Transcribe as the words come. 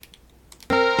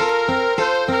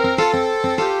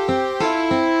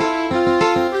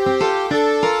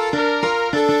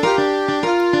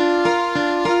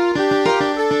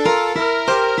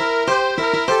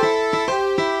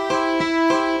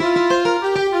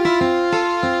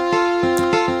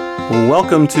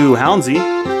Welcome to Houndsy,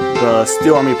 the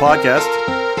Steel Army podcast.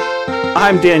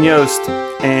 I'm Dan Yost,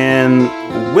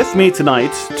 and with me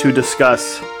tonight to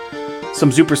discuss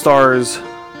some superstars,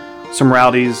 some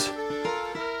rowdies,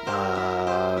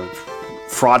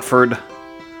 Fraudford,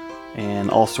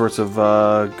 and all sorts of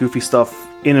goofy stuff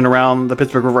in and around the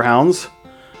Pittsburgh River Hounds.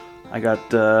 I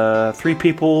got three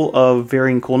people of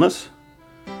varying coolness.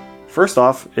 First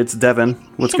off, it's Devin.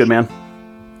 What's good, man?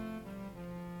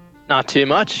 Not too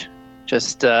much.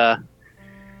 Just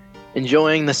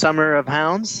enjoying the summer of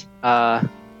hounds.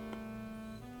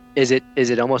 Is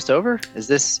it almost over? Is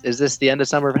this the end of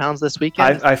summer of hounds this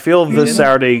weekend? I feel this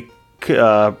Saturday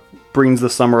brings the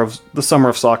summer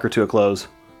of soccer to a close.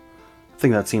 I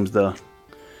think that seems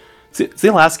it's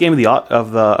the last game of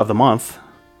the month.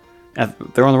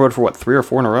 They're on the road for what, 3 or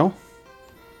 4 in a row?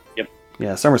 Yep.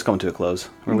 Yeah, summer's coming to a close,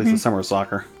 or at least the summer of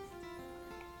soccer.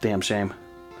 Damn shame.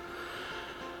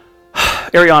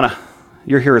 Ariana,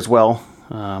 you're here as well.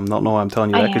 Don't know why I'm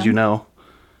telling you that because you know.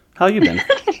 How you been?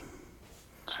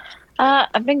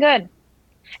 I've been good.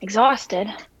 Exhausted,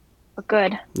 but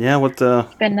good. Yeah,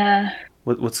 Been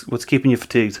what's keeping you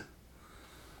fatigued?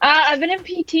 I've been in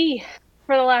PT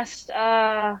for the last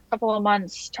couple of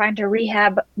months trying to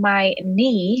rehab my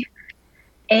knee,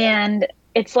 and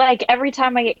it's like every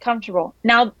time I get comfortable.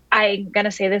 Now I'm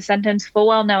gonna say this sentence full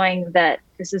well knowing that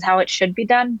this is how it should be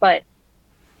done, but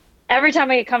every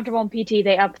time I get comfortable in PT,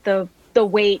 they up the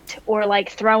weight or like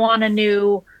throw on a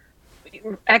new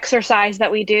exercise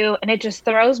that we do, and it just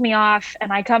throws me off.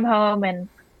 And I come home and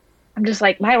I'm just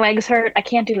like, my legs hurt. I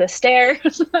can't do the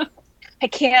stairs. I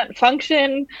can't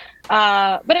function.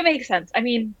 But it makes sense. I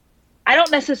mean, I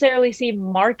don't necessarily see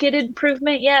marked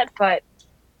improvement yet, but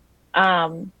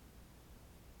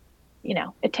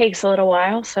it takes a little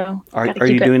while. So are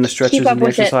you doing the stretches and the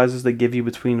exercises they give you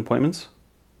between appointments?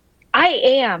 I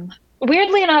am.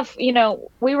 Weirdly enough,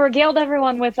 we regaled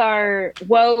everyone with our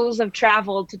woes of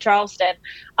travel to Charleston.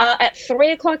 At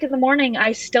 3 o'clock in the morning,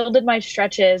 I still did my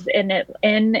stretches in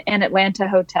an Atlanta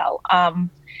hotel.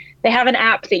 They have an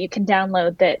app that you can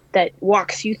download that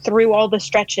walks you through all the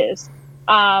stretches.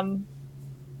 And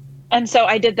so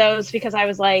I did those because I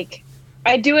was like,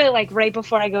 I do it like right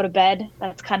before I go to bed.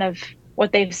 That's kind of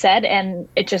what they've said. And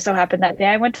it just so happened that day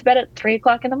I went to bed at 3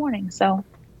 o'clock in the morning. So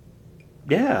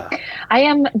yeah, I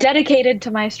am dedicated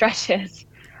to my stretches.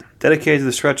 Dedicated to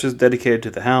the stretches, dedicated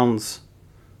to the hounds.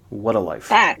 What a life.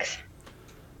 Facts.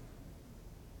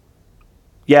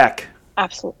 Yak.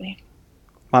 Absolutely.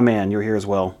 My man, you're here as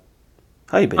well.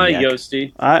 How you been, Hi, Yak?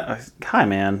 Yosty. Hi,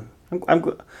 man.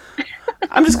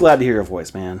 I'm just glad to hear your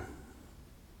voice, man.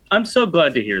 I'm so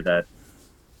glad to hear that.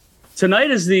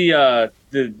 Tonight is the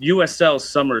USL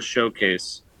Summer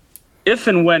Showcase. If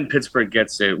and when Pittsburgh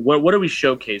gets it, what are we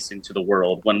showcasing to the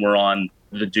world when we're on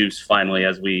the deuce finally,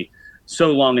 as we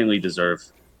so longingly deserve?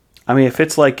 I mean, if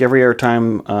it's like every other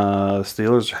time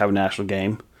Steelers have a national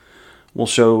game, we'll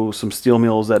show some steel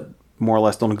mills that more or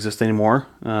less don't exist anymore.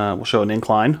 We'll show an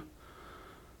incline.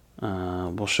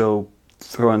 We'll show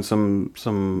throwing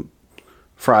some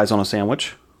fries on a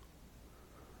sandwich.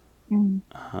 And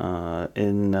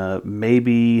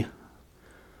maybe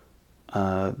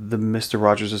the Mr.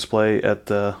 Rogers display at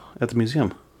the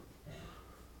museum.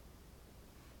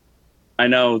 I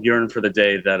know, yearn for the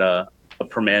day that a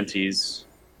Permante's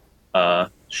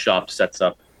shop sets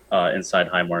up inside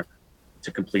Highmark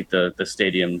to complete the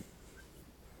stadium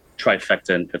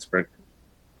trifecta in Pittsburgh.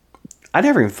 I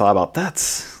never even thought about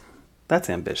that's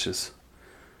ambitious.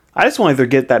 I just want to either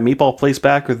get that meatball place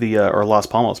back or Las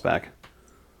Palmas back.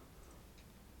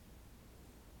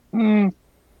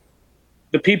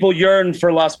 The people yearn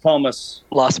for Las Palmas.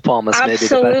 Las Palmas, maybe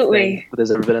the best thing that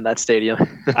has ever been in that stadium.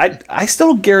 I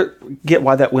still get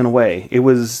why that went away. It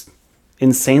was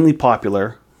insanely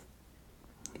popular.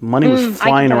 Money was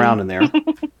flying around in there.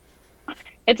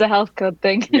 It's a health code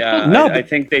thing. Yeah, No, I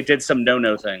think they did some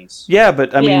no things. Yeah,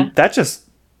 but I mean that's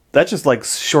just like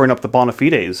shoring up the bona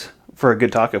fides for a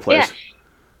good taco place.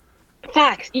 Yeah.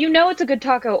 Facts. It's a good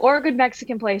taco or a good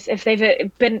Mexican place if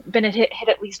they've been hit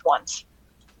at least once.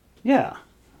 Yeah.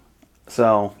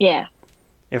 So yeah,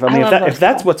 if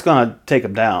that's what's gonna take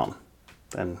them down,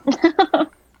 then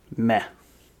meh.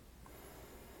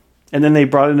 And then they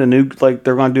brought in a new, like,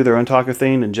 they're gonna do their own taco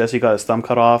thing, and Jesse got his thumb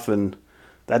cut off, and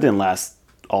that didn't last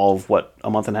all of a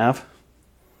month and a half.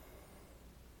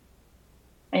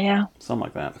 Yeah, something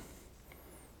like that.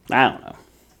 I don't know,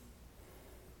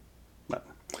 but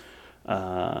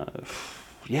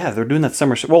yeah, they're doing that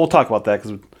summer. Well, we'll talk about that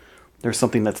because there's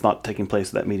something that's not taking place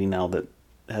at that meeting now that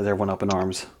has everyone up in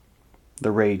arms.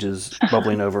 The rage is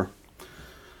bubbling over.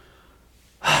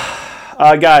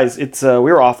 Guys, it's we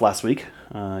were off last week.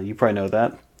 You probably know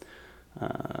that.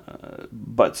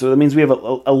 But so that means we have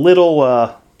a little,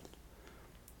 I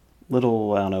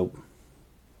don't know,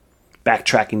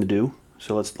 backtracking to do.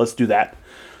 So let's do that.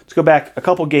 Let's go back a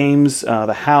couple games.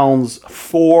 The Hounds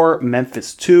 4,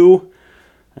 Memphis 2.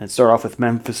 And start off with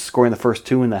Memphis scoring the first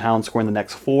 2 and the Hounds scoring the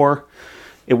next 4.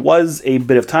 It was a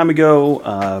bit of time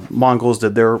ago. Mongols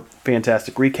did their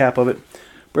fantastic recap of it.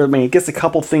 But I mean, I guess a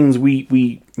couple things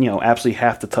we absolutely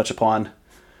have to touch upon.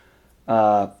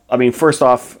 I mean, first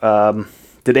off,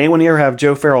 did anyone here have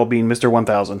Joe Farrell being Mr.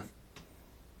 1000?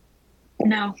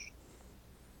 No.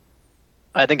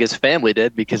 I think his family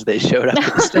did because they showed up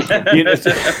at the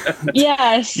stadium.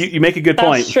 Yes. You make a good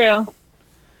point. That's true.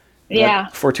 Yeah.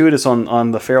 Fortuitous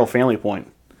on the Farrell family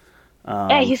point.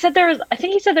 Yeah, he said there was. I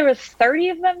think he said there was 30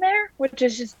 of them there, which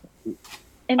is just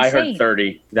insane. I heard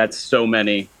 30. That's so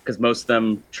many because most of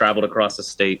them traveled across the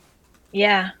state.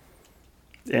 Yeah.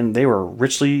 And they were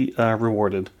richly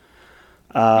rewarded.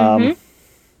 Mm-hmm.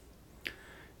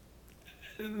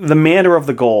 The manner of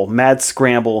the goal, mad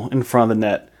scramble in front of the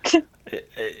net.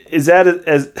 Is that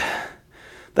as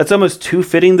that's almost too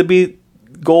fitting to be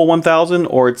goal 1000,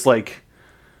 or it's like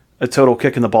a total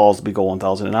kick in the balls to be goal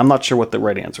 1000? And I'm not sure what the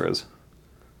right answer is.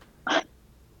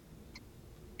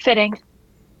 Fitting.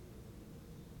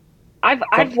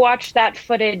 I've watched that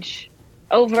footage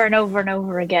over and over and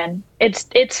over again.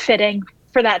 It's fitting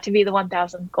for that to be the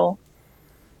 1000th goal.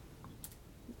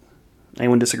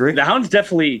 Anyone disagree? The Hounds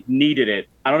definitely needed it.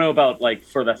 I don't know about like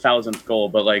for the 1000th goal,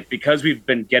 but like because we've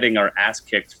been getting our ass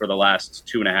kicked for the last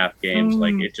 2.5 games,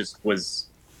 like it just was,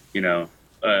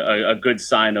 a good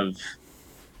sign of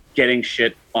getting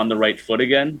shit on the right foot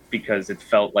again, because it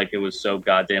felt like it was so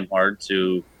goddamn hard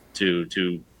to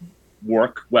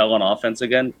work well on offense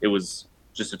again. It was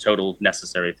just a total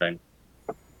necessary thing.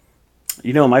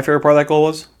 You know what my favorite part of that goal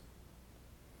was?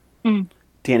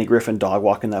 Danny Griffin dog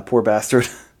walking that poor bastard.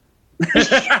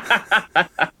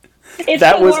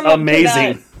 That was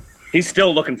amazing. He's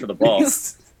still looking for the ball.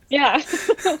 Yeah.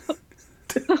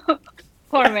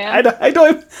 Poor man. I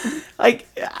don't like.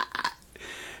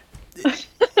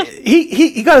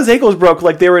 He got his ankles broke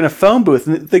like they were in a phone booth,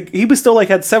 and he was still like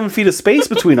had 7 feet of space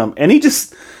between them, and he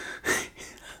just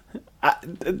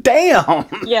damn.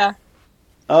 Yeah.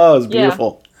 Oh, it was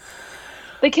beautiful. Yeah.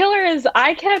 The killer is,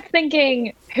 I kept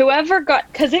thinking whoever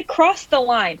because it crossed the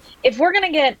line. If we're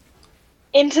gonna get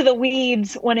into the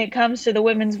weeds when it comes to the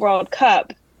Women's World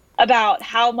Cup about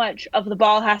how much of the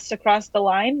ball has to cross the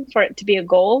line for it to be a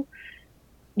goal,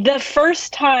 the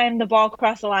first time the ball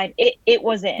crossed the line, it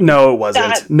was in. No, it wasn't.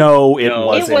 It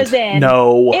wasn't. It was in.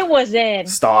 No. It was in.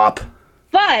 Stop.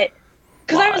 But,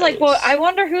 because I was like, well, I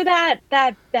wonder who that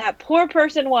poor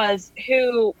person was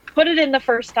who put it in the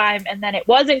first time and then it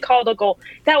wasn't called a goal.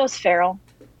 That was Farrell.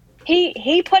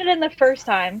 He put it in the first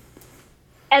time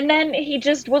and then he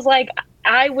just was like,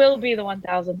 I will be the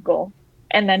 1000th goal,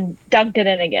 and then dunked it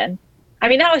in again. I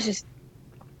mean, that was just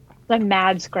a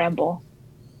mad scramble.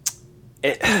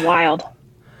 It was wild.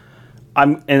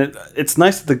 It's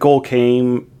nice that the goal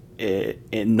came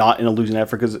not in a losing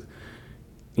effort, because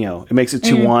it makes it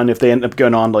 2-1. If they end up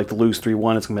going on to lose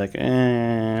 3-1, it's gonna be like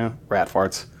rat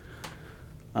farts.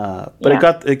 But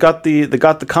yeah. it got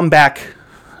the comeback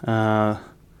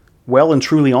well and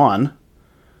truly on.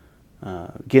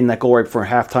 Getting that goal right before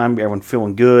halftime, everyone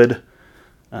feeling good,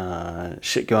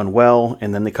 shit going well,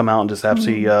 and then they come out and just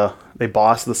absolutely they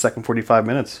boss the second 45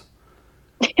 minutes.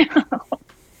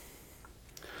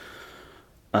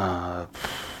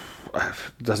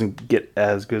 Doesn't get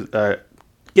as good.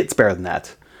 Gets better than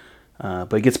that,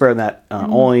 but it gets better than that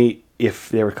only if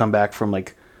they were to come back from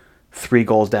 3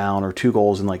 goals down or 2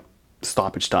 goals in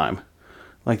stoppage time,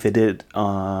 like they did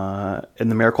in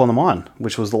the Miracle on the Mon,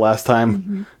 which was the last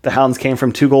time the Hounds came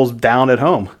from 2 goals down at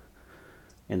home.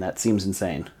 And that seems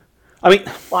insane. I mean,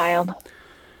 wild.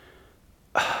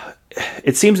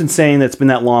 It seems insane that it's been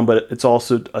that long, but it's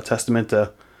also a testament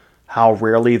to how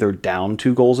rarely they're down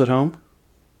 2 goals at home.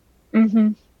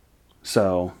 Mm-hmm.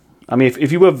 So, I mean,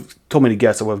 if you would have told me to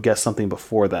guess, I would have guessed something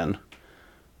before then.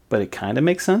 But it kind of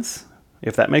makes sense,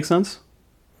 if that makes sense.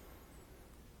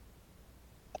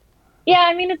 Yeah,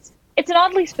 I mean, it's an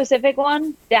oddly specific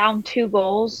one, down 2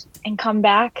 goals and come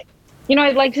back.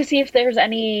 I'd like to see if there's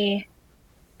any...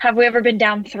 Have we ever been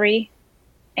down 3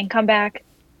 and come back?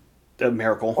 A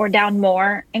miracle. Or down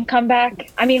more and come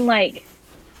back? I mean, well,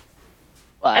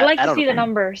 I'd like to see the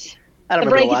numbers. I don't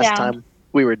remember the last time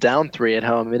we were down 3 at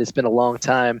home. I mean, it's been a long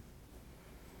time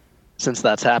since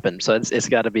that's happened. So it's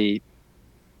got to be...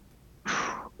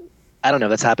 I don't know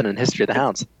if that's happened in history of the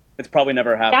Hounds. It's probably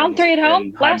never happened. Down 3 at home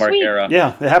in High last Mark week? era.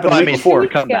 Yeah, it happened Well, the I week mean, before. the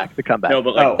comeback. No,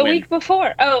 but like Oh. The win. week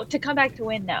before. Oh, to come back to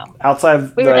win, no. Outside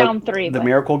of We were down 3, the but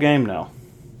Miracle game, no.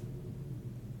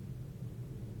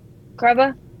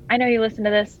 Grubba, I know you listen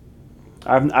to this.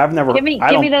 I've never. Give me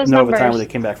I don't those know of a time numbers. where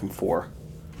they came back from 4.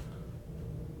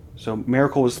 So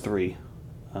Miracle was 3.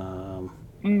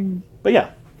 But yeah.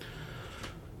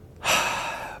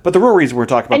 But the real reason we're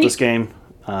talking about And this game,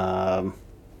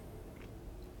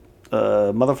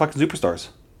 motherfucking superstars.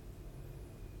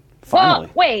 Finally.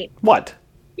 Well, wait. What?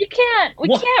 We can't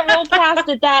roll past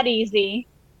it that easy.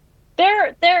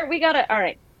 We gotta. All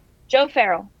right, Joe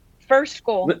Farrell, first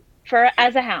goal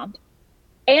as a Hound,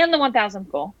 and the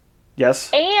 1,000th goal,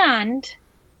 Yes. and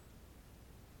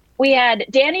we had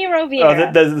Danny Oh,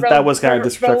 Roviera. that was kind of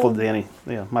disrespectful to Danny.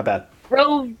 Yeah, my bad.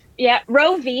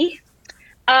 Rovi,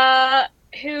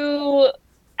 who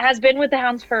has been with the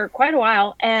Hounds for quite a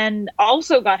while and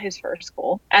also got his first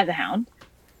goal as a Hound,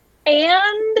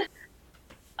 and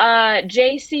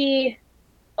JC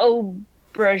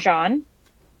Obrajan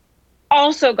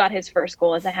also got his first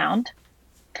goal as a Hound.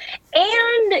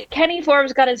 And Kenny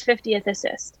Forbes got his 50th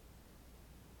assist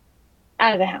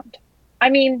as a Hound. I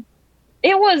mean,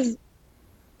 it was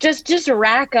just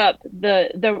rack up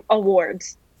the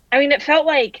awards. I mean, it felt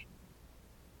like,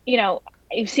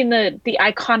 you've seen the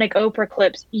iconic Oprah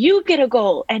clips. You get a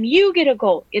goal and you get a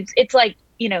goal. It's like,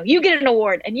 you get an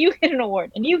award and you get an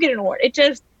award and you get an award.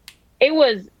 It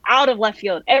was out of left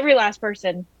field. Every last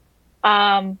person.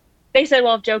 They said,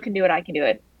 well, if Joe can do it, I can do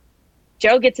it.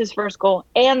 Joe gets his first goal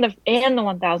and the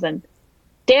 1,000.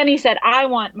 Danny said, I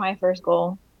want my first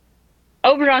goal.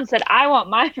 Oberron said, I want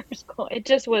my first goal.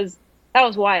 That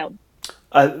was wild.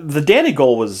 The Danny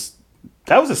goal was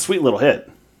a sweet little hit.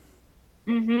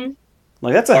 Mm-hmm.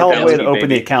 Like, that's a hell of a way to open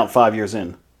baby. the account 5 years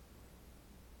in.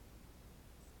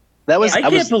 I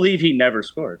can't believe he never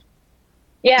scored.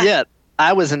 Yeah. Yeah,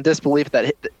 I was in disbelief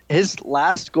that his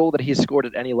last goal that he scored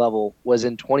at any level was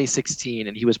in 2016,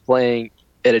 and he was playing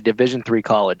at a Division III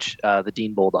college, the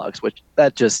Dean Bulldogs, which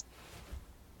that's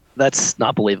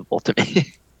not believable to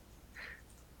me.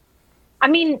 I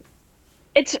mean,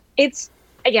 I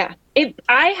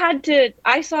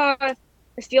saw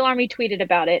the Steel Army tweeted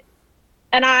about it,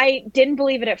 and I didn't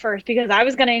believe it at first because I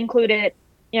was going to include it.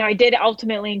 I did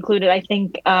ultimately include it, I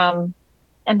think,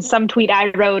 in some tweet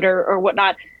I wrote or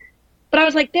whatnot. But I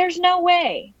was like, there's no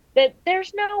way that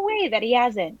he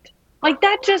hasn't. Like,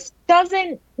 that just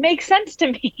doesn't make sense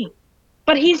to me.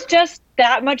 But he's just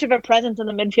that much of a presence in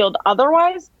the midfield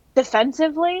otherwise,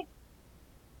 defensively,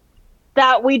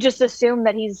 that we just assume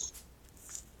that he's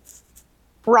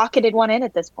rocketed one in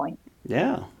at this point.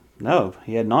 Yeah. No,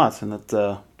 he had not. And that's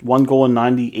 1 goal in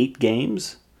 98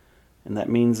 games. And that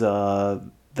means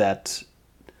that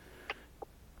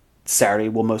Saturday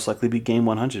will most likely be game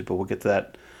 100, but we'll get to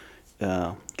that.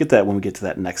 Get that when we get to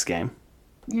that next game.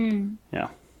 Yeah.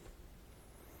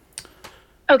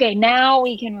 Okay, now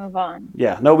we can move on.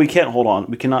 Yeah. No, we can't hold on.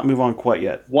 We cannot move on quite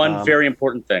yet. One very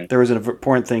important thing. There is an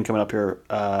important thing coming up here.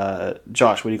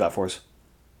 Josh, what do you got for us?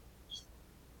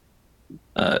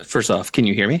 First off, can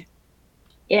you hear me?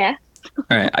 Yeah.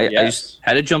 All right. I Yes. just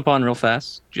had to jump on real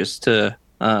fast just to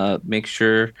make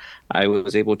sure I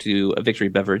was able to do a victory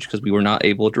beverage because we were not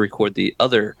able to record the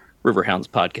other Riverhounds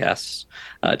podcasts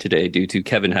today due to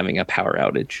Kevin having a power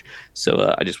outage.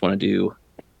 So I just want to do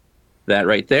that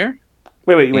right there.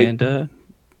 Wait. And, Did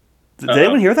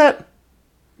anyone hear that?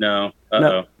 No.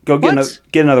 No. Go get What?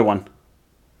 get another one.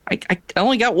 I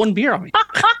only got one beer on me.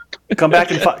 Come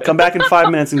back in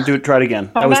 5 minutes and try it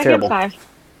again. That was Back in terrible. 5.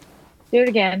 Do it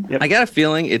again. Yep. I got a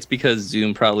feeling it's because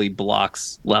Zoom probably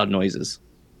blocks loud noises.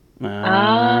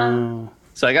 Oh.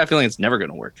 So I got a feeling it's never going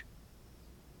to work.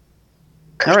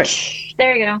 All right.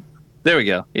 There you go. There we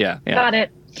go. Yeah. Got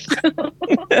it.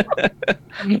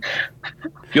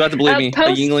 You'll have to believe me. A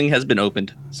post- Yingling has been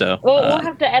opened. So We'll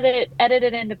have to edit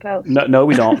it into post. No,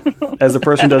 we don't. As the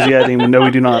person does the editing, no,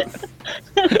 we do not.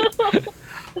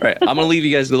 All right, I'm going to leave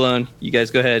you guys alone. You guys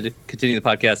go ahead, continue the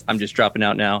podcast. I'm just dropping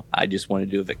out now. I just want to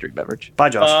do a victory beverage. Bye,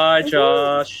 Josh. Bye,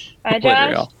 Josh. Bye,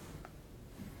 Pleasure, Josh. y'all.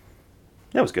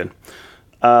 That was good.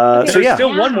 Okay. So yeah,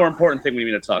 Still one more important thing we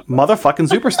need to talk about. motherfucking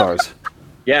superstars.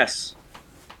 Yes.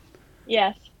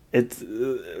 Yes. It's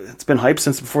been hyped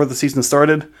since before the season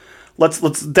started. Let's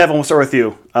Devin, we'll start with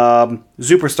you.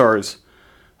 Superstars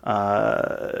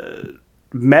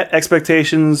met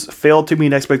expectations, failed to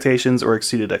meet expectations, or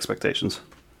exceeded expectations.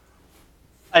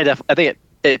 I think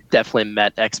it definitely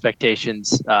met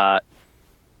expectations.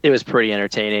 It was pretty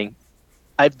entertaining.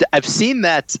 I've seen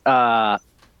that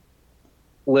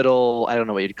little, I don't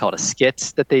know what you'd call it, a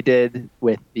skit that they did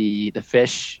with the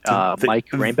fish, Mike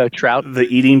Rainbow Trout. The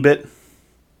eating bit.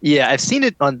 Yeah, I've seen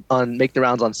it on make the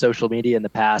rounds on social media in the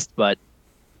past, but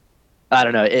I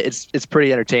don't know. It's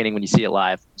pretty entertaining when you see it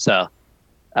live. So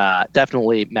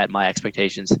definitely met my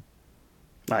expectations.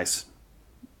 Nice.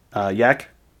 Yak?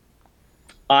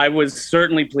 I was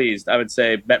certainly pleased. I would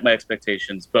say met my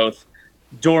expectations, both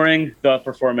during the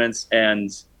performance and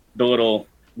the little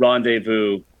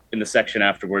rendezvous in the section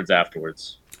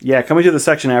afterwards. Yeah, coming to the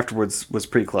section afterwards was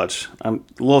pretty clutch. I'm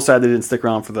a little sad they didn't stick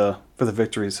around for the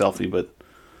victory selfie, but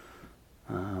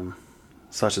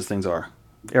such as things are.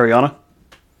 Ariana?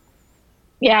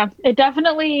 Yeah, it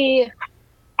definitely.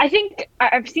 I think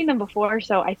I've seen them before,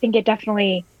 so I think it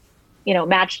definitely,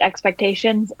 matched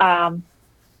expectations.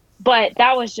 But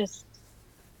that was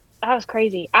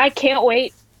crazy. I can't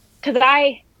wait because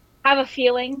I have a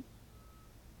feeling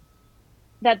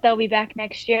that they'll be back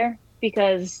next year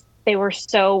because they were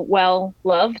so well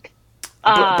loved.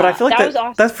 But I feel like that was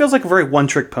awesome. that feels like a very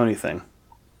one-trick pony thing.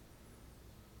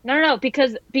 No,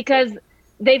 because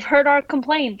they've heard our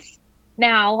complaints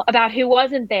now about who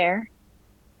wasn't there.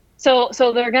 So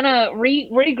they're gonna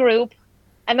regroup,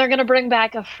 and they're gonna bring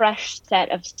back a fresh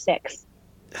set of 6.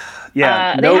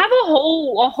 Yeah, they have a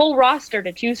whole roster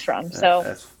to choose from.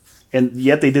 So, and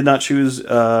yet they did not choose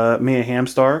Mia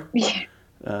Hamstar, yeah.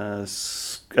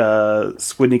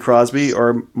 Squidney Crosby,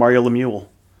 or Mario Lemieux.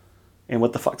 And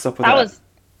what the fuck's up with that?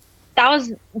 That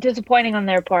was disappointing on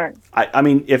their part. I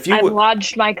mean, if you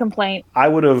lodged my complaint, I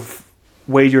would have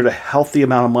wagered a healthy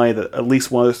amount of money that at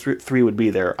least one of those three would be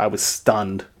there. I was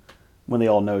stunned when they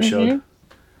all no-showed. Mm-hmm.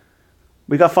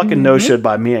 We got fucking no-showed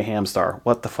by Mia Hamstar.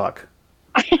 What the fuck?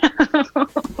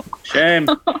 Shame.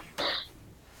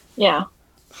 Yeah,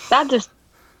 that just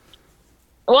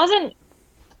wasn't.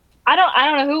 I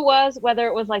don't know who it was, whether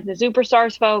it was like the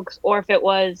Superstars folks or if it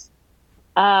was,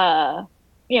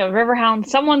 Riverhound.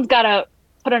 Someone's got to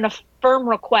put in a firm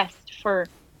request for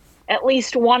at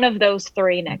least one of those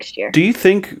 3 next year. Do you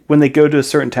think when they go to a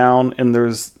certain town and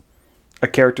there's a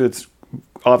character that's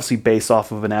obviously based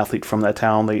off of an athlete from that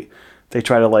town, they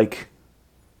try to like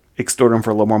extort them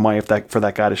for a little more money for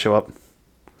that guy to show up?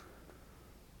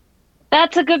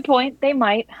 That's a good point. They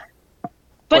might,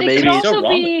 but it could also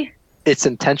be. It's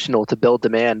intentional to build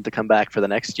demand to come back for the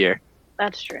next year.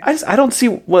 That's true. I don't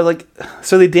see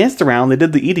so they danced around, they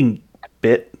did the eating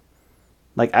bit.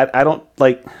 Like I don't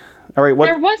like. All right,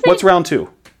 what's round 2?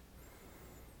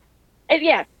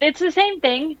 Yeah, it's the same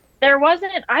thing. There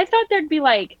wasn't. I thought there'd be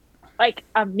like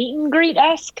a meet and greet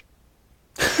esque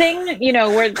thing,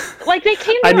 where like they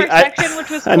came to our section, which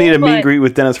was cool, I need a meet and greet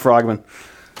with Dennis Frogman.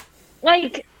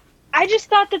 Like, I just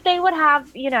thought that they would have,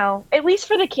 at least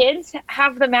for the kids,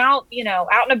 have them out,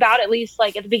 out and about, at least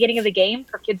like at the beginning of the game,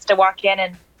 for kids to walk in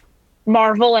and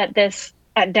marvel at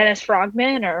Dennis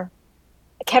Frogman or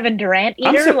Kevin Durant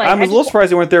either. I'm a little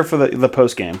surprised they weren't there for the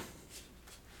post game.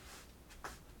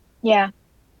 Yeah.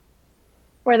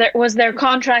 Was their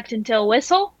contract until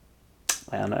whistle?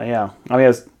 And yeah, I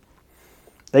mean,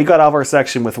 they got out of our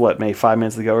section with maybe 5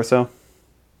 minutes ago or so.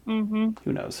 Mm-hmm.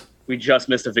 Who knows? We just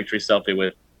missed a victory selfie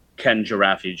with Ken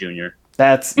Giraffe Jr.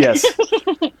 That's yes.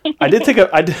 I did take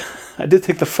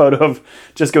the photo of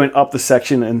just going up the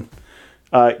section, and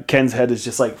Ken's head is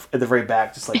just like at the very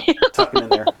back, just like tucking in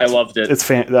there. I loved it. It's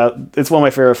it's one of my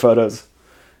favorite photos.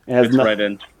 It's right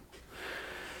in.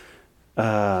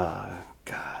 God,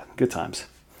 good times.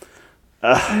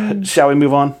 Shall we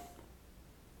move on?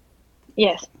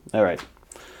 Yes. All right.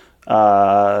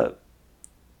 The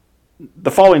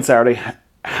following Saturday,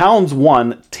 Hounds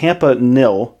won, Tampa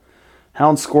 0.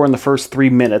 Hounds score in the first 3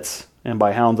 minutes, and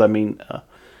by Hounds I mean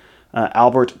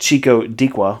Albert Chico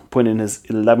Dikwa putting in his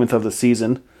 11th of the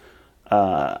season.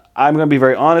 I'm going to be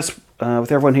very honest with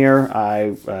everyone here.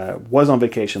 I was on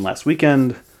vacation last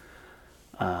weekend.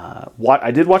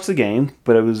 I did watch the game,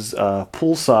 but it was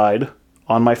poolside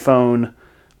on my phone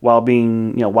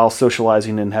while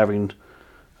socializing and having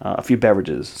a few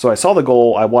beverages. So I saw the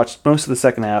goal. I watched most of the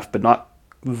second half, but not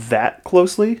that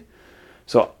closely.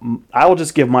 So I will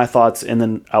just give my thoughts, and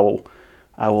then I will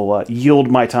yield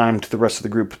my time to the rest of the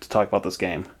group to talk about this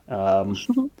game. I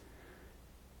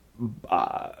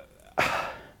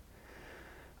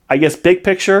guess big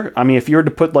picture. I mean, if you were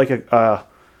to put like a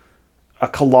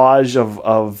collage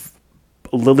of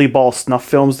Lily Ball snuff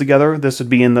films together, this would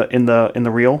be in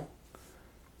the reel.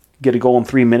 Get a goal in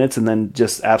 3 minutes, and then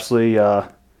just absolutely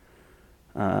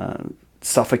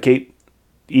suffocate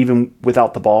even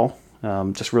without the ball.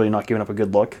 Just really not giving up a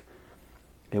good look.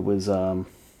 It was, it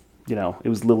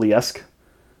was Lily-esque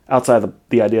outside of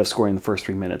the idea of scoring the first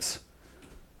 3 minutes.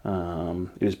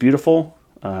 It was beautiful.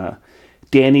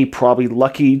 Danny probably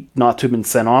lucky not to have been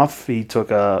sent off. He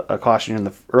took a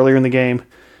caution earlier in the game.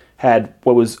 Had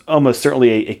what was almost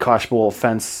certainly a cautionable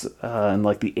offense in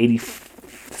like the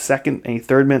 82nd,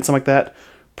 83rd minute, something like that.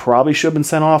 Probably should have been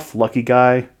sent off. Lucky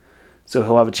guy. So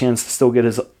he'll have a chance to still get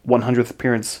his 100th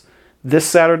appearance this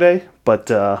Saturday.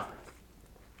 But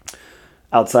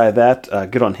outside of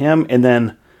that, good on him. And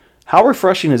then how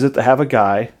refreshing is it to have a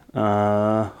guy,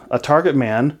 a target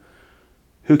man,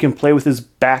 who can play with his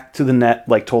back to the net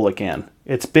like Tola can?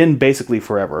 It's been basically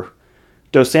forever.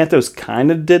 Dos Santos kind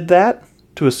of did that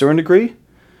to a certain degree,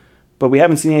 but we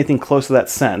haven't seen anything close to that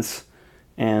since.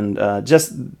 And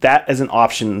just that as an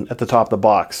option at the top of the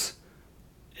box,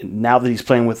 now that he's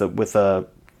playing with a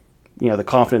the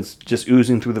confidence just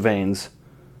oozing through the veins,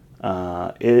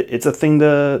 it's a thing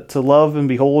to love and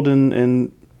behold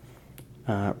and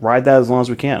ride that as long as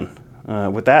we can.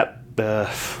 With that,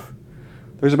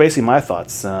 those are basically my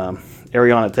thoughts.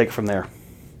 Ariana, take it from there.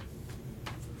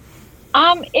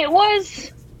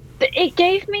 It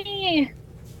gave me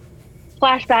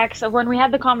flashbacks of when we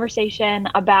had the conversation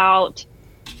about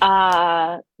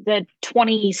the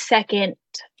 22nd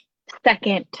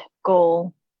second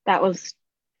goal. That was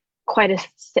quite a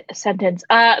sentence.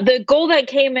 The goal that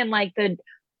came in like the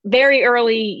very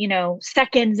early,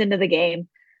 seconds into the game,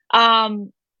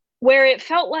 where it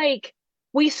felt like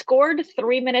we scored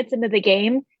 3 minutes into the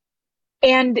game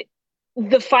and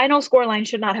the final scoreline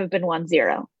should not have been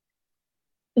 1-0.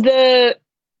 It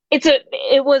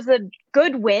was a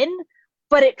good win,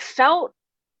 but it felt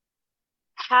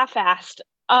half-assed.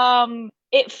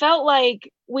 It felt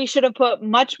like we should have put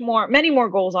many more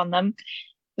goals on them.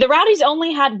 The Rowdies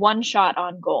only had one shot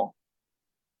on goal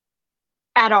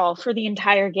at all for the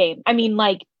entire game. I mean,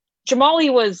 like,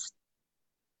 Jamali was,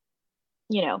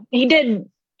 he did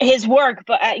his work,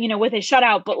 but, with his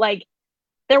shutout, but like,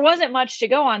 there wasn't much to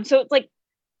go on. So it's like,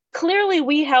 clearly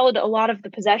we held a lot of the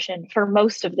possession for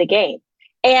most of the game.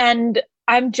 And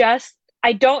I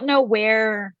don't know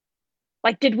where,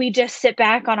 like, did we just sit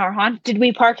back on our haunch? Did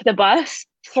we park the bus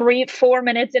 4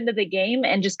 minutes into the game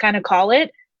and just kind of call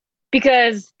it?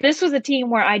 Because this was a team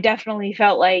where I definitely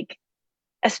felt like,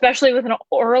 especially with an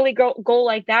early goal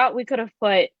like that, we could have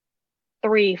put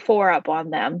 3-4 up on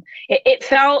them. It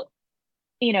felt,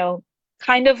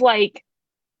 kind of like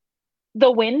the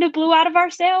wind blew out of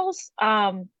our sails,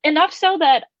 enough so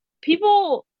that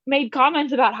people made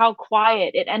comments about how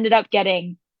quiet it ended up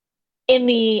getting in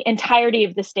the entirety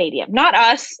of the stadium. Not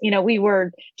us, we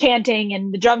were chanting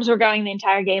and the drums were going the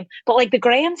entire game, but like the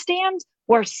grandstands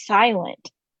were silent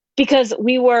because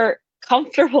we were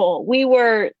comfortable. We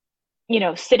were,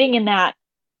 sitting in that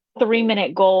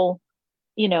 3-minute goal,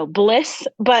 bliss.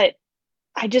 But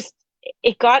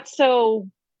it got so,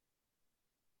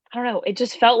 I don't know, it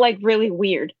just felt like really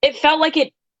weird. It felt like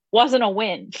it wasn't a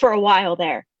win for a while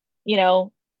there.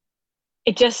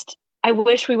 I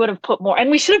wish we would have put more, and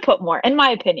we should have put more, in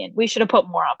my opinion. We should have put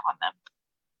more up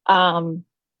on them.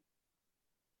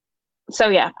 So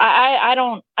yeah,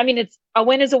 it's a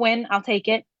win is a win. I'll take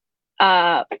it.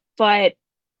 But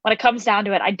when it comes down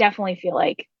to it, I definitely feel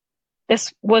like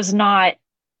this was not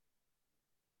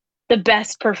the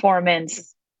best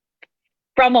performance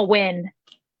from a win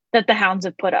that the Hounds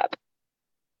have put up.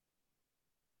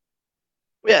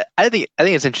 Yeah, I think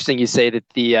it's interesting you say that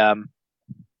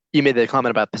you made the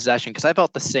comment about possession, because I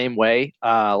felt the same way.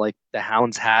 Like the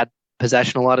Hounds had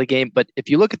possession a lot of the game, but if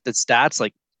you look at the stats,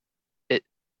 like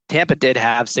Tampa did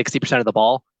have 60% of the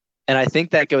ball, and I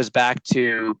think that goes back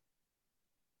to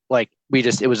like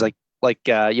it was like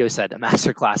you said, a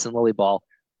masterclass in lily ball,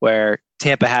 where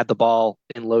Tampa had the ball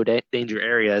in low danger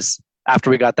areas. After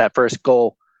we got that first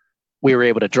goal, we were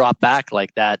able to drop back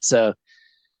like that. So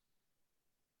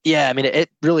yeah, I mean, it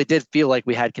really did feel like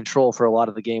we had control for a lot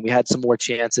of the game. We had some more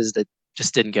chances that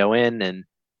just didn't go in, and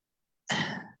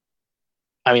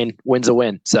I mean, win's a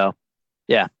win. So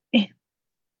yeah. I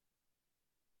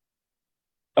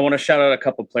want to shout out a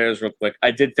couple players real quick.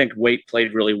 I did think Waite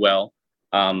played really well.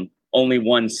 Only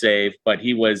one save, but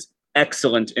he was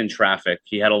excellent in traffic.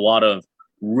 He had a lot of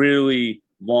really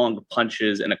long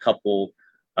punches and a couple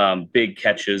big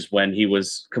catches when he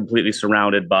was completely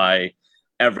surrounded by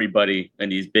everybody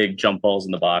and these big jump balls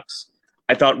in the box.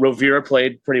 I thought Rovira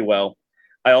played pretty well.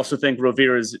 I also think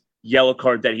Rovira's yellow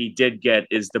card that he did get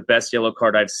is the best yellow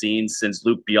card I've seen since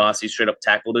Luke Biasi straight up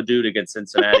tackled a dude against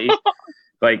Cincinnati.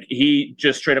 Like, he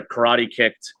just straight up karate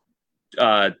kicked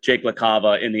Jake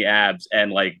LaCava in the abs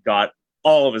and like got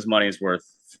all of his money's worth.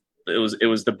 It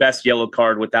was the best yellow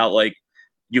card without like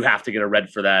you have to get a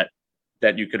red for that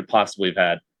you could possibly have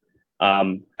had.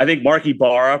 I think Marky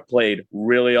Barra played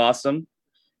really awesome,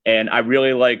 and I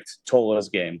really liked Tola's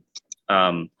game.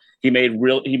 He made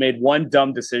one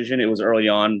dumb decision. It was early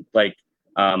on. Like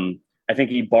I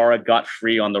think Ibarra got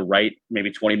free on the right,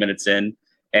 maybe 20 minutes in,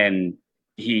 and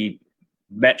he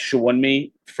met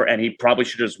Shawunmi and he probably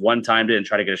should have just one-timed it and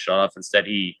tried to get a shot off. Instead,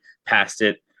 he passed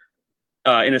it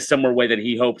in a similar way that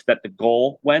he hoped that the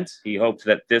goal went. He hoped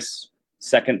that this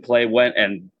second play went,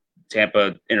 and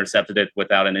Tampa intercepted it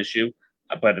without an issue.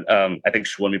 But I think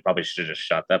Shawunmi probably should have just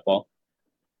shot that ball.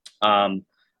 I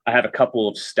have a couple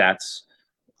of stats.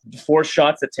 The 4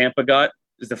 shots that Tampa got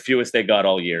is the fewest they got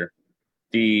all year.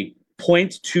 The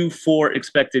 0.24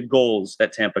 expected goals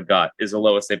that Tampa got is the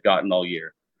lowest they've gotten all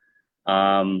year.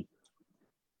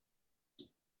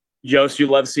 Yost, you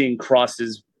love seeing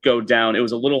crosses go down. It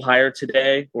was a little higher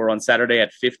today or on Saturday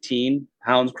at 15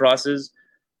 Hounds crosses,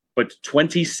 but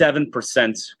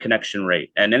 27% connection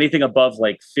rate. And anything above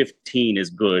like 15 is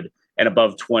good, and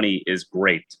above 20 is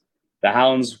great. The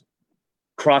Hounds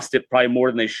crossed it probably more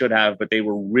than they should have, but they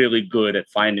were really good at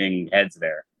finding heads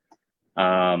there.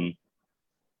 And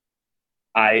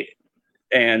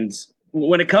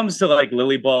when it comes to like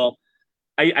Lily Ball,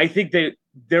 I think that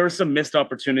there were some missed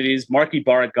opportunities. Mark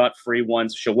Ibarra got free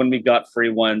once. Shawunmi got free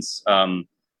once.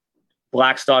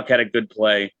 Blackstock had a good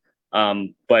play.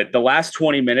 But the last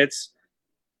 20 minutes,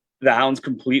 the Hounds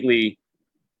completely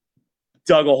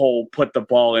dug a hole, put the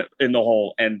ball in the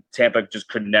hole, and Tampa just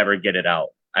could never get it out.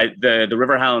 The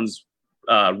Riverhounds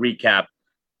recap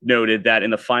noted that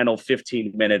in the final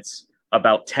 15 minutes,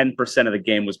 about 10% of the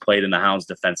game was played in the Hounds'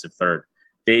 defensive third.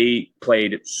 They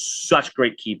played such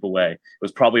great keep away. It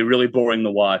was probably really boring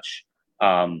to watch,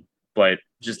 but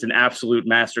just an absolute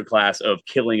masterclass of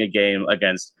killing a game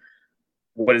against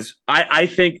what is, I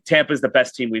think Tampa is the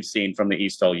best team we've seen from the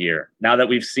East all year. Now that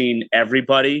we've seen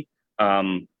everybody,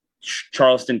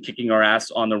 Charleston kicking our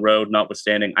ass on the road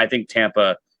notwithstanding, I think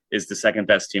Tampa is the second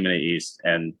best team in the East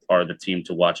and are the team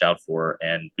to watch out for.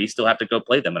 And we still have to go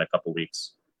play them in a couple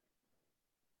weeks.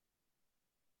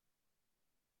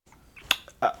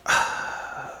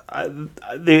 Let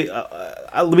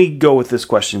me go with this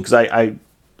question because I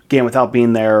again, without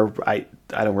being there, I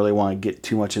don't really want to get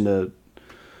too much into.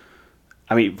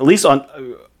 I mean, at least on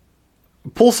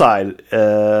poolside,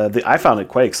 I found it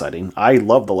quite exciting. I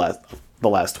love the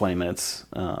last 20 minutes.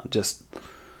 I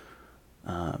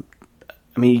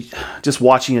mean, just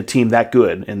watching a team that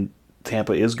good, and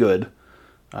Tampa is good.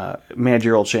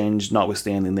 Managerial change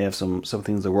notwithstanding, they have some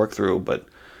things to work through, but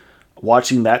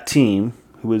watching that team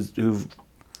who've,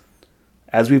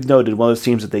 as we've noted, one of those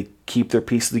teams that they keep their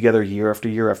pieces together year after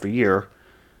year after year,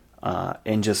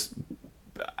 and just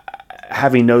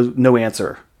having no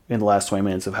answer in the last 20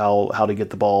 minutes of how to get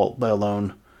the ball, let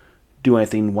alone do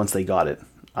anything once they got it.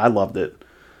 I loved it.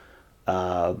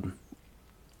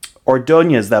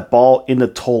 Ordonez, that ball into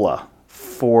Tola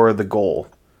for the goal.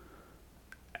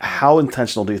 How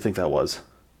intentional do you think that was?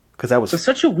 Because that was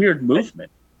such a weird movement.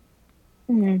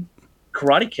 Mm-hmm.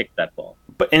 Karate kicked that ball,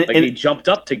 and he jumped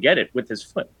up to get it with his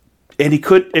foot. And he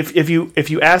could, if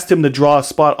you asked him to draw a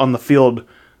spot on the field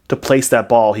to place that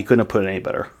ball, he couldn't have put it any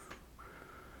better.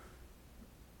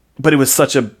 But it was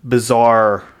such a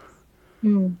bizarre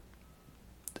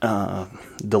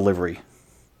delivery.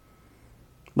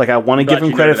 Like, I want to give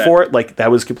him credit for it. Like, that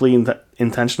was completely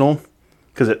intentional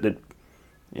because it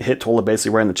hit Tola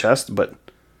basically right in the chest. But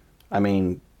I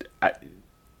mean,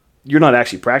 you're not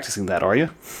actually practicing that, are you?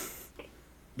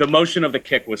 The motion of the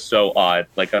kick was so odd.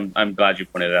 Like, I'm glad you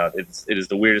pointed it out. It is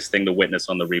the weirdest thing to witness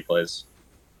on the replays.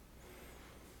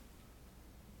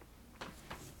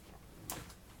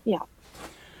 Yeah.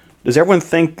 Does everyone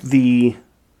think the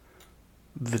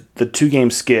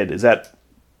 2-game skid, is that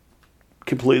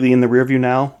completely in the rear view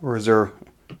now, or is there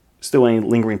still any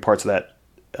lingering parts of that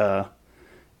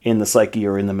in the psyche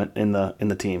or in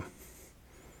the team?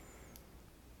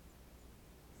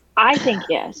 I think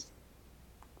yes.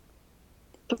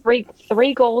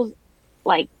 Three goals,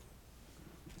 like,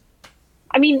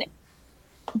 I mean,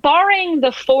 barring the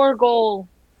 4-goal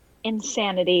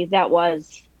insanity that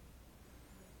was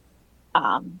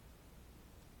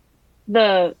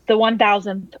the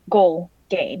 1000th goal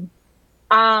game,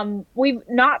 we've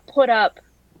not put up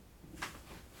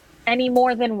any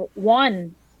more than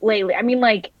one lately. I mean,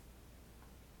 like,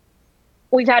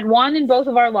 we've had one in both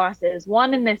of our losses,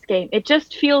 one in this game. It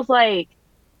just feels like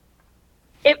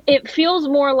it feels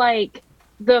more like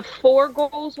the 4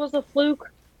 goals was a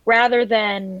fluke rather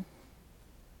than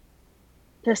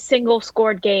the single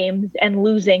scored games and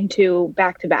losing 2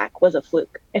 back-to-back was a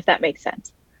fluke, if that makes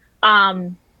sense. I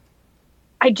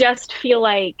just feel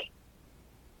like,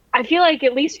 at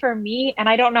least for me, and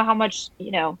I don't know how much,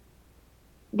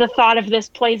 the thought of this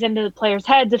plays into the players'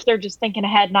 heads if they're just thinking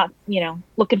ahead, not,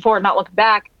 looking forward, not looking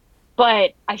back.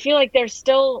 but I feel like there's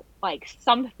still like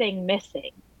something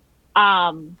missing.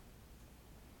 Um,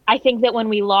 I think that when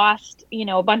we lost,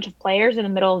 a bunch of players in the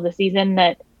middle of the season,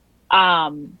 that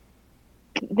um,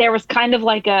 there was kind of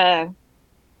like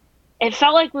it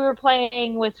felt like we were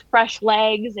playing with fresh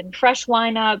legs and fresh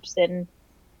lineups. And,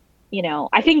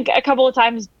 I think a couple of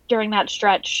times during that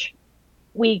stretch,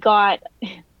 we got,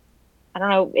 I don't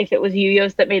know if it was you,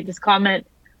 Yost, that made this comment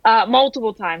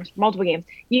multiple times, multiple games.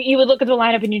 You would look at the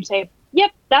lineup and you'd say,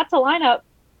 yep, that's a lineup.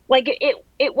 Like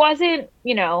it wasn't,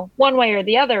 one way or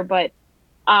the other, but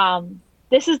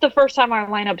this is the first time our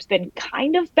lineup's been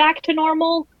kind of back to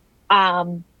normal,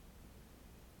 um,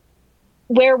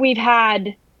 where we've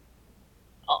had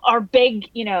our big,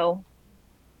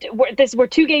 we're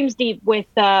 2 games deep with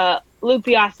Luke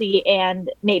Biasi and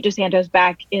Nate DeSantos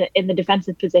back in the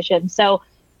defensive position. So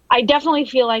I definitely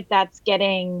feel like that's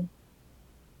getting,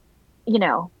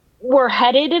 we're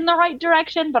headed in the right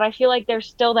direction, but I feel like there's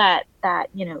still that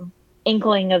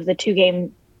inkling of the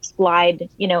 2-game slide,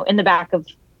 in the back of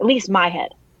at least my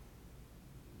head.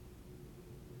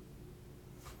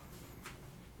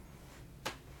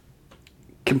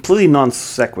 Completely non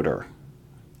sequitur.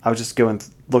 I was just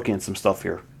looking at some stuff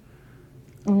here.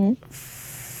 Mm-hmm.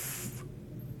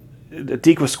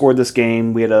 Deke was scored this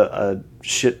game. We had a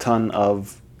shit ton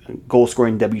of goal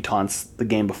scoring debutantes the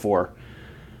game before.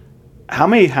 How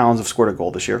many Hounds have scored a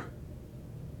goal this year?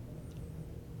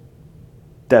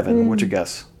 Devin, what's your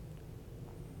guess?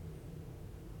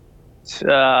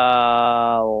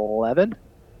 11.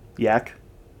 Yak?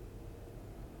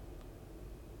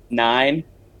 9.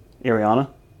 Ariana?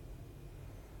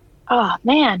 Oh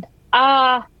man.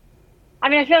 I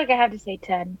mean, I feel like I have to say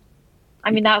 10.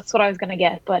 I mean, that's what I was gonna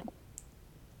get, but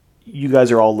You guys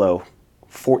are all low.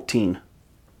 14.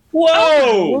 Whoa!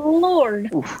 oh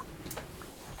Lord. Oof.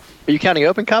 Are you counting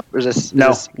Open Cup, or is this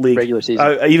No, league. regular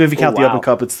season? Even if you count the wow. Open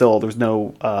Cup, it's still there's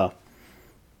no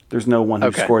one who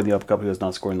Okay. scored in the Open Cup who has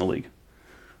not scored in the league.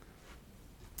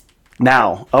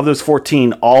 Now, of those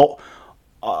 14,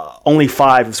 only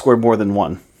 5 have scored more than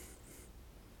one.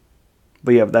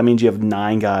 But yeah, that means you have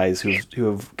 9 guys who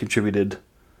have contributed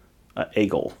a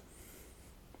goal.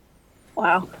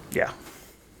 Wow. Yeah.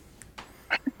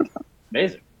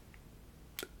 Amazing.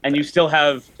 And you still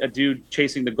have a dude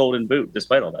chasing the golden boot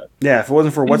despite all that. Yeah, if it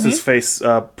wasn't for what's his face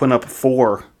putting up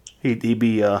 4, he'd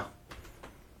be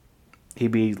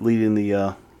leading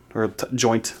the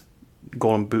joint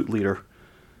golden boot leader.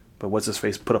 But what's his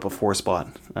face put up a 4 spot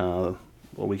a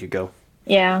week ago.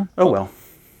 Yeah. Oh well.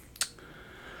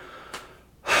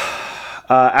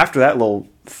 After that little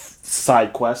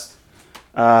side quest,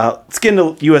 let's get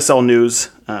into USL news.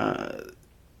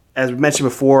 As we mentioned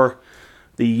before,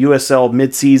 the USL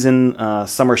midseason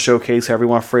summer showcase, however you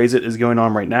want to phrase it, is going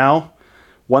on right now.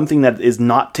 One thing that is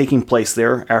not taking place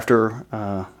there,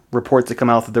 after reports that come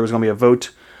out that there was going to be a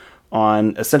vote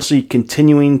on essentially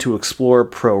continuing to explore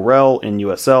Pro Rel in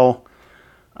USL.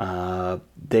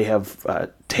 They have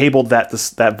tabled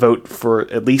that vote for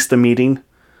at least the meeting.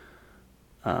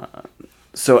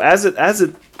 So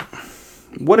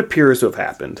what appears to have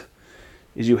happened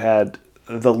is you had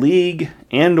the league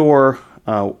and or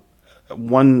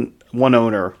one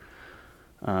owner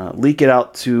leak it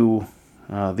out to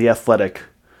the Athletic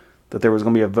that there was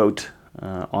going to be a vote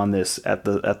on this at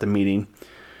the meeting,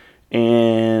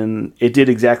 and it did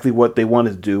exactly what they wanted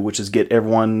to do, which is get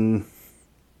everyone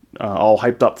all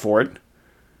hyped up for it,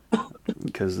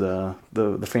 because the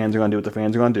fans are going to do what the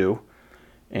fans are going to do,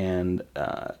 and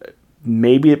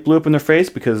maybe it blew up in their face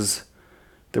because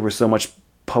there was so much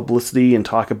publicity and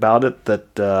talk about it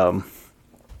that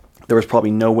there was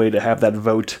probably no way to have that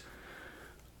vote.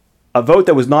 A vote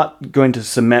that was not going to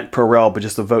cement Pro Rel, but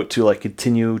just a vote to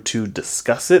continue to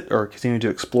discuss it or continue to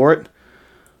explore it.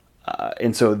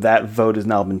 And so that vote has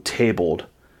now been tabled.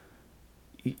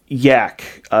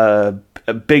 Yak, a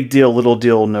big deal, little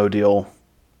deal, no deal.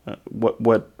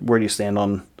 Where do you stand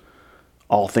on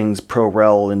all things Pro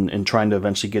Rel and trying to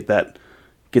eventually get that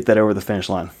over the finish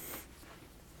line?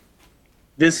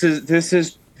 This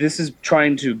is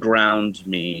trying to ground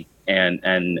me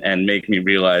and make me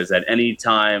realize that any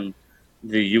time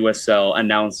the USL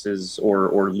announces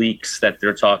or leaks that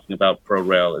they're talking about Pro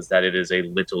Rail, is that it is a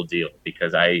little deal,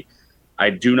 because I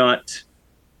have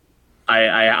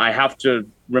to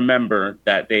remember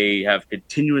that they have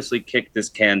continuously kicked this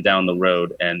can down the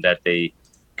road, and that they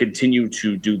continue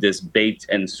to do this bait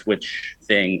and switch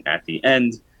thing at the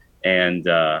end. And,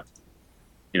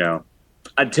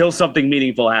 until something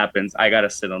meaningful happens, I got to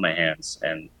sit on my hands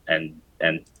and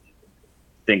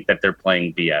think that they're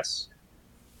playing BS.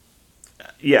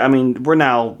 Yeah, I mean, we're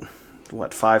now,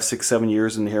 5, 6, 7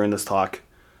 years in hearing this talk.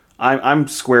 I'm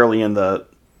squarely in the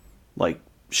like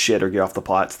shit or get off the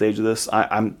pot stage of this.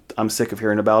 I'm sick of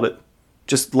hearing about it.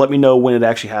 Just let me know when it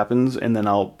actually happens, and then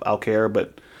I'll care.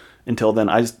 But until then,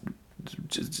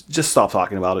 just stop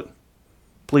talking about it,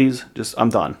 please. Just I'm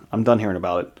done. I'm done hearing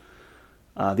about it.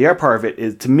 The other part of it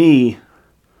is, to me,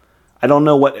 I don't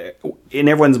know what in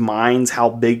everyone's minds how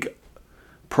big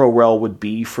Pro Rel would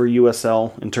be for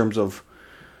USL in terms of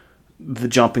the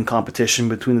jump in competition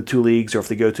between the two leagues, or if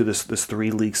they go to this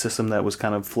 3-league system that was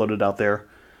kind of floated out there.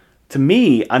 To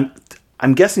me,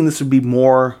 I'm guessing this would be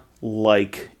more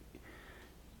like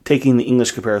taking the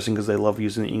English comparison because they love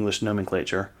using the English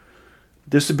nomenclature.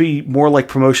 This would be more like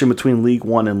promotion between League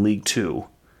One and League Two,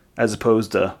 as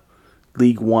opposed to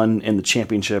League One and the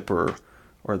Championship, or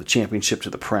the Championship to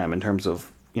the Prem, in terms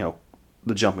of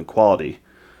the jump in quality.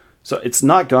 So it's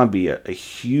not going to be a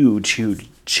huge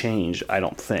change, I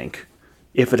don't think,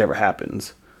 if it ever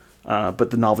happens. But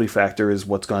the novelty factor is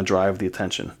what's going to drive the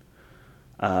attention.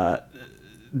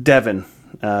 Devin,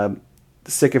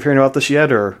 sick of hearing about this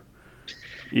yet, or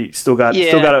you still got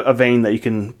a vein that you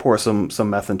can pour some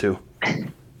meth into?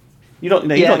 You don't.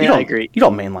 No, I agree. You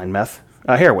don't mainline meth.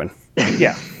 Heroin.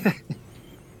 Yeah.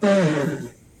 All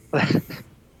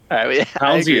right,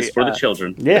 Poundsy is for the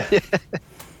children. Yeah.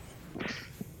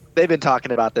 They've been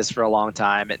talking about this for a long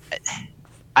time, and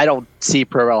I don't see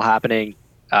Pro Rel happening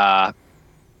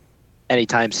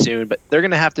anytime soon. But they're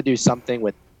going to have to do something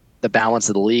with the balance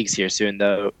of the leagues here soon,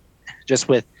 though. Just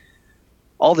with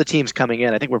all the teams coming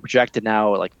in, I think we're projected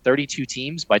now like 32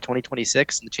 teams by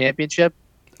 2026 in the championship.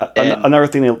 Another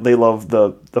thing they love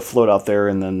the float out there,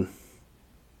 and then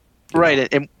right,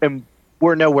 and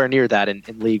we're nowhere near that in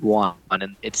League One,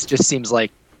 and it just seems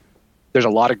like there's a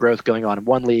lot of growth going on in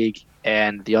one league,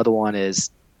 and the other one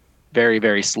is very,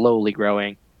 very slowly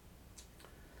growing.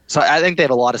 So I think they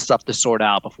have a lot of stuff to sort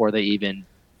out before they even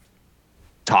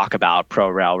talk about Pro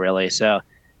Rel, really. So,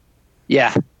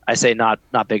 yeah, I say not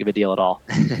big of a deal at all.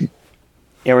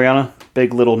 Ariana,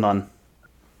 big, little, none.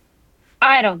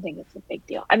 I don't think it's a big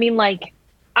deal. I mean, like,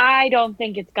 I don't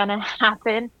think it's gonna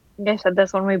happen. I think I said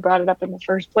this when we brought it up in the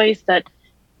first place, that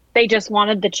they just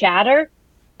wanted the chatter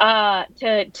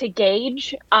to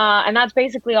gauge, and that's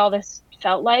basically all this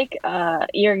felt like.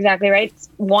 You're exactly right.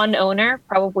 One owner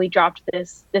probably dropped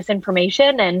this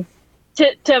information, and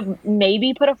to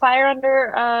maybe put a fire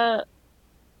under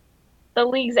the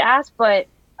league's ass, but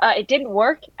it didn't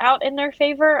work out in their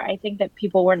favor. I think that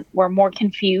people were more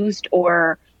confused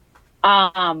or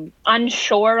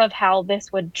unsure of how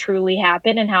this would truly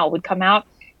happen and how it would come out,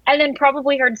 and then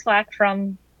probably heard slack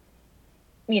from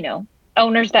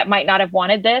owners that might not have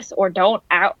wanted this, or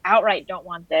outright don't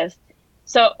want this.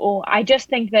 So I just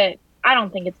think that I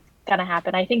don't think it's gonna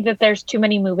happen. I think that there's too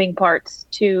many moving parts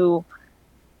to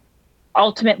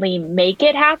ultimately make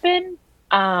it happen.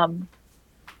 I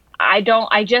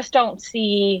just don't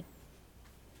see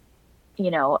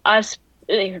us,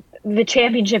 the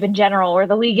championship in general, or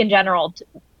the league in general,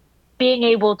 being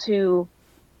able to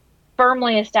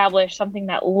firmly establish something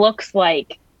that looks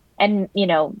like, and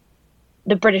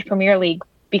the British Premier League,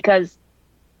 because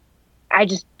I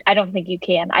don't think you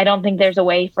can. I don't think there's a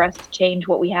way for us to change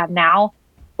what we have now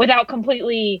without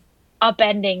completely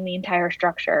upending the entire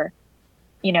structure,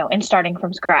 and starting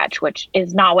from scratch, which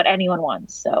is not what anyone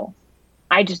wants. So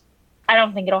I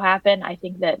don't think it'll happen. I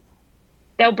think that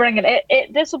they'll bring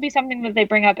it. This will be something that they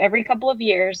bring up every couple of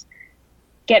years,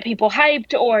 get people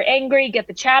hyped or angry, get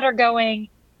the chatter going,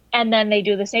 and then they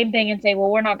do the same thing and say, well,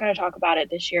 we're not going to talk about it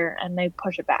this year, and they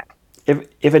push it back.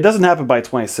 If it doesn't happen by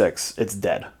 26, it's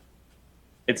dead.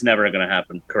 It's never going to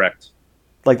happen. Correct.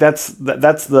 Like that's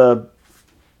the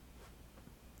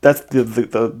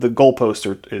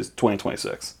goalpost is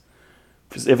 2026.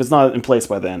 If it's not in place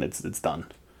by then, it's done.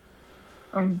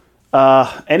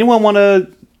 Anyone want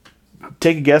to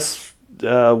take a guess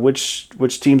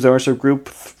which team's ownership group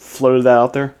floated that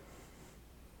out there?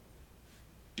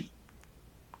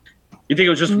 You think it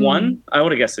was just one? I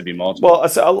would have guessed it'd be multiple.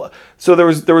 Well, so there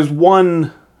was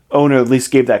one owner at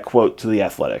least gave that quote to The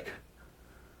Athletic.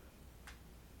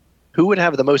 Who would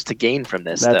have the most to gain from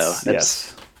this, though?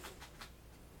 Yes.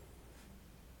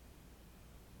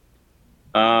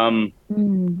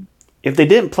 If they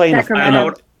didn't play in a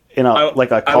college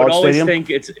stadium,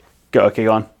 go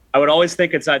on. I would always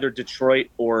think it's either Detroit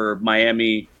or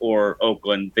Miami or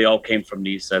Oakland. They all came from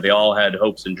NISA. They all had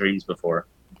hopes and dreams before.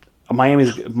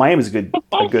 Miami's a good.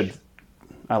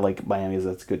 I like Miami's.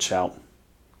 That's a good shout.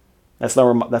 That's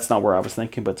not where I was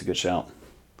thinking, but it's a good shout.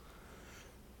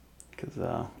 Because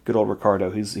good old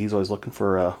Ricardo, he's always looking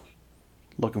for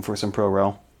some Pro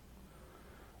Rel.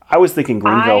 I was thinking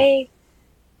Greenville.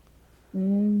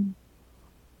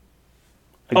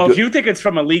 If you think it's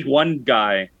from a League One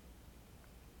guy,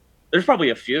 there's probably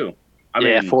a few. I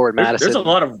mean, Forward Madison.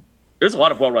 There's a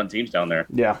lot of well-run teams down there.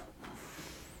 Yeah.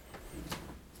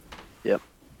 Yep.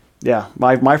 Yeah.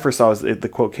 My first thought was the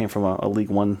quote came from a League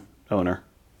One owner.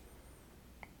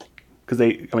 Because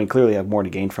they, clearly have more to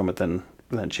gain from it than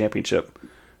championship.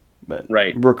 But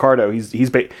right. Ricardo,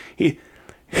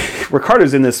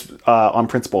 Ricardo's in this on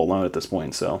principle alone at this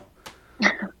point. So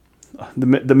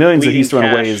the millions that he's thrown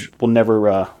away will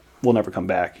never come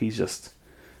back. He's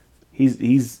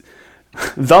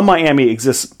the Miami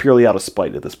exists purely out of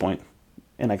spite at this point,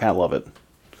 and I kind of love it.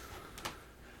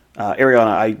 Ariana,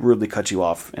 I rudely cut you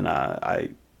off, and I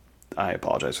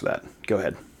apologize for that. Go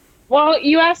ahead. Well,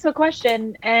 you asked the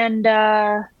question, and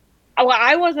I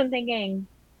wasn't thinking.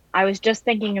 I was just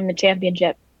thinking in the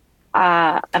championship,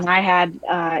 and I had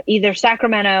either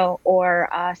Sacramento or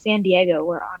San Diego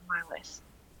were on my list.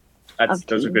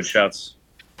 Those are good shouts.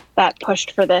 That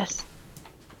pushed for this.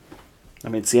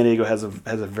 San Diego has a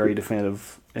very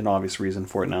definitive and obvious reason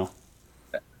for it now.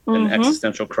 An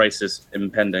existential crisis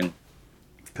impending.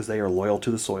 Because they are loyal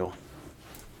to the soil.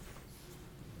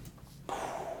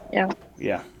 Yeah.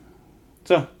 Yeah.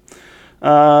 So,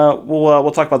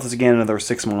 we'll talk about this again in another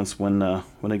 6 months when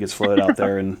it gets floated out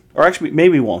there, or actually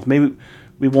maybe we won't. Maybe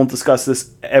we won't discuss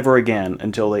this ever again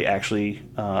until they actually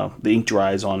the ink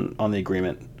dries on the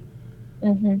agreement.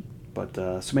 Mm-hmm. But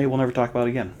so maybe we'll never talk about it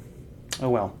again. Oh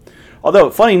well.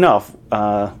 Although, funny enough,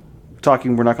 we're not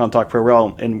going to talk pro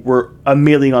rel, and we're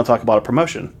immediately going to talk about a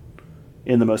promotion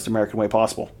in the most American way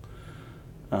possible.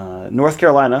 North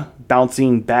Carolina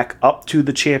bouncing back up to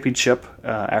the championship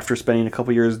after spending a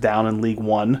couple years down in League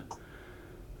One.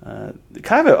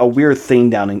 Kind of a weird thing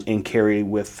down in Cary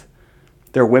with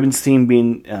their women's team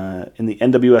being in the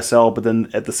NWSL, but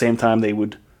then at the same time they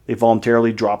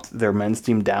voluntarily dropped their men's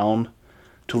team down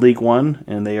to League One,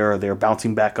 and they're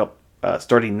bouncing back up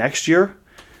starting next year.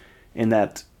 And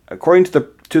that, according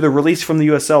to the release from the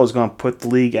USL, is going to put the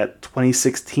league at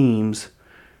 26 teams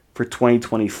for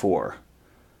 2024.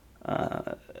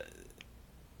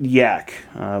 Yak.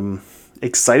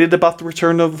 Excited about the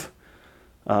return of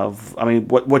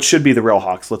what should be the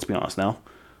Railhawks. Let's be honest now.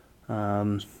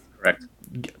 Correct.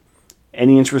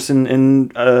 Any interest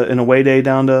in an away day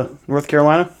down to North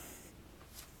Carolina?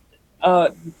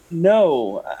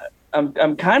 No.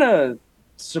 I'm kind of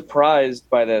surprised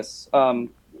by this.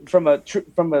 From a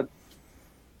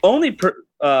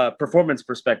performance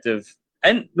perspective,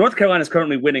 and North Carolina is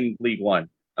currently winning League One.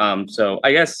 So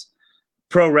I guess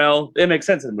pro rel, it makes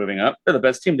sense in moving up. They're the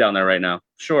best team down there right now.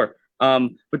 Sure.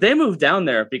 But they moved down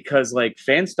there because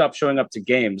fans stopped showing up to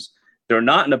games. They're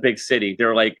not in a big city.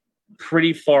 They're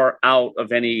pretty far out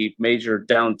of any major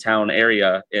downtown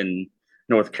area in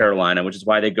North Carolina, which is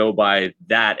why they go by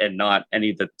that and not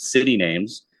any of the city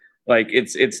names.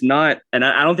 It's not, and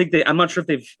I don't think I'm not sure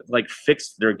if they've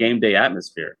fixed their game day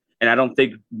atmosphere. And I don't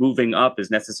think moving up is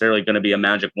necessarily going to be a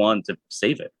magic wand to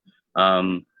save it.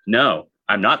 No,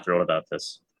 I'm not thrilled about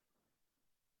this.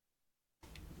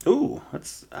 Ooh,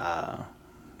 that's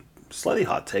slightly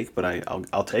hot take, but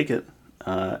I'll take it.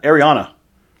 Ariana,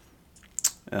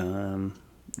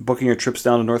 booking your trips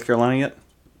down to North Carolina yet?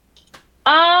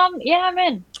 Yeah, I'm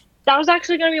in. That was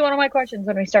actually going to be one of my questions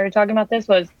when we started talking about this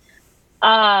was,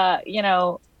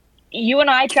 you and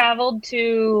I traveled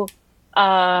to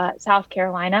South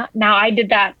Carolina. Now, I did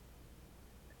that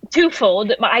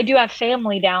twofold. I do have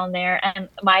family down there, and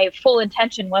my full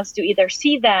intention was to either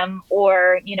see them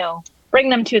or, bring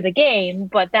them to the game,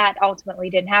 but that ultimately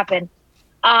didn't happen.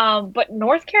 But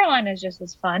North Carolina is just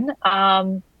as fun.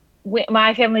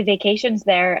 My family vacations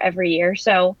there every year,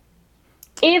 so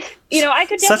if I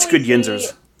could definitely such good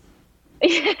yinzers.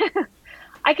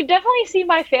 I could definitely see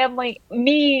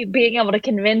me being able to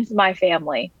convince my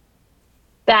family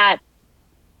that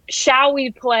shall we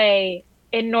play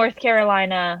in North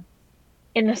Carolina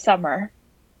in the summer,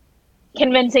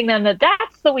 convincing them that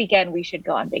that's the weekend we should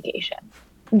go on vacation.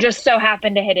 Just so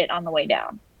happen to hit it on the way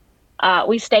down.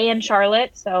 We stay in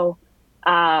Charlotte, so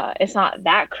it's not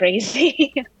that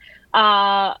crazy.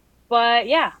 But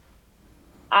yeah,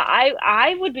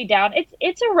 I would be down.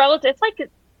 It's a relative.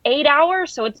 It's 8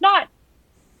 hours, so it's not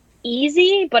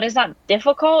easy, but it's not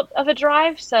difficult of a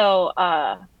drive. So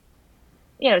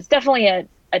it's definitely a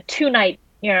 2-night,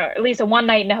 at least a 1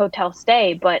 night in a hotel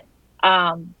stay. But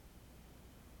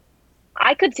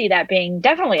I could see that being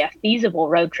definitely a feasible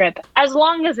road trip as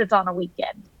long as it's on a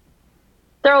weekend.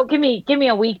 Give me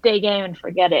a weekday game and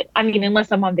forget it. I mean,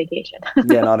 unless I'm on vacation.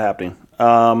 Yeah, not happening.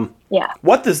 Yeah.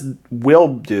 What this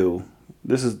will do,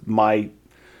 this is my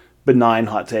benign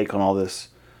hot take on all this.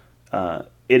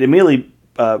 It immediately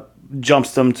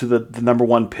jumps them to the number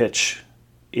one pitch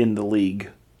in the league.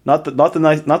 Not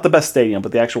the best stadium,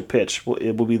 but the actual pitch.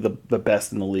 It will be the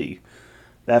best in the league.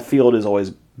 That field has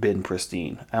always been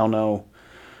pristine. I don't know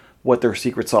what their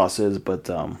secret sauce is, but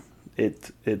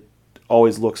it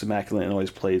always looks immaculate and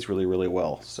always plays really, really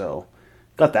well. So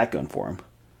got that going for him.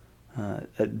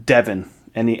 Devin,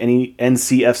 any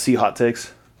NCFC hot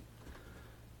takes?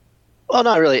 Well,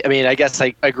 not really. I mean, I guess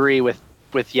I agree with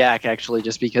Yak actually,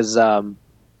 just because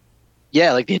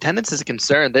like the attendance is a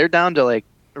concern. They're down to like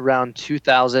around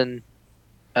 2,000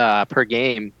 per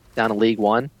game down in League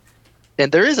One,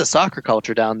 and there is a soccer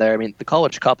culture down there. I mean, the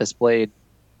College Cup is played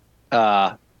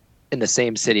in the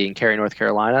same city in Cary, North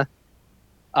Carolina.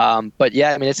 But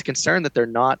yeah, I mean, it's a concern that they're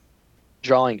not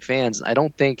drawing fans. I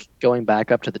don't think going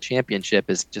back up to the championship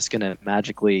is just going to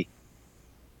magically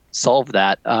solve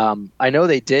that. I know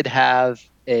they did have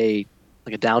a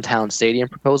downtown stadium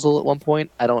proposal at one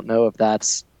point. I don't know if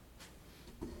that's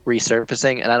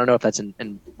resurfacing, and I don't know if that's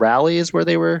in Raleigh is where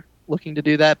they were looking to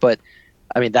do that. But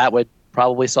I mean, that would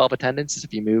probably solve attendance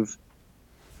if you move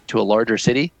to a larger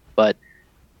city. But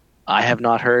I have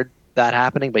not heard that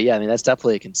happening. But yeah, I mean, that's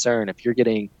definitely a concern. If you're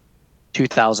getting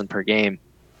 2,000 per game,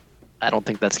 I don't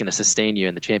think that's going to sustain you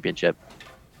in the championship.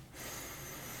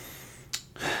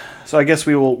 So I guess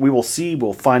we will see.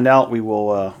 We'll find out. We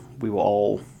will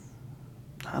all.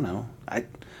 I don't know.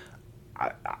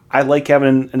 I like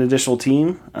having an additional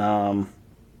team.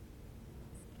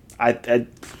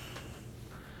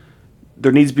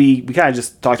 There needs to be. We kind of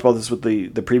just talked about this with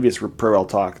the previous Pro L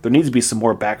talk. There needs to be some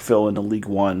more backfill into League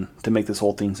One to make this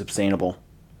whole thing sustainable.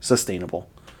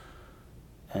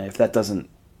 And if that doesn't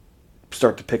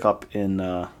start to pick up in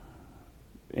a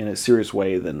serious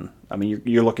way, then I mean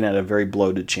you're looking at a very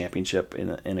bloated championship in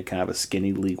a kind of a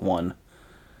skinny League One.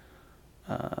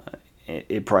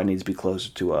 It probably needs to be closer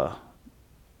to a,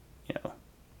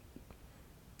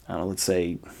 I don't know, let's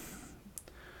say,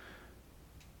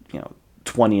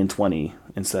 20-20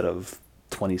 instead of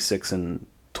 26-12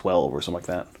 or something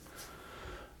like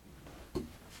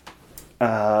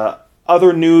that.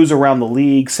 Other news around the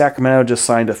league: Sacramento just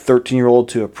signed a 13-year-old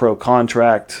to a pro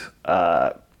contract.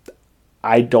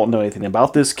 I don't know anything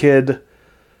about this kid.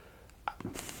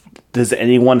 Does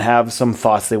anyone have some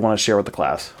thoughts they want to share with the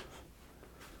class?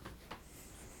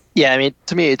 Yeah, I mean,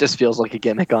 to me, it just feels like a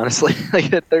gimmick, honestly.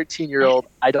 Like a 13-year-old,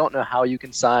 I don't know how you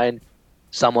can sign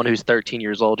someone who's 13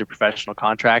 years old to a professional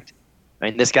contract. I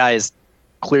mean, this guy is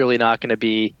clearly not going to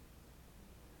be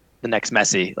the next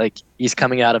Messi. Like, he's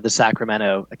coming out of the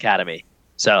Sacramento Academy.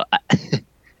 So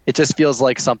it just feels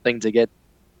like something to get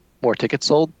more tickets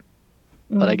sold.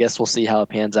 But I guess we'll see how it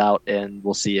pans out, and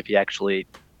we'll see if he actually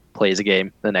plays a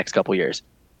game the next couple years.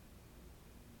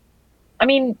 I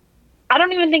mean, I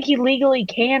don't even think he legally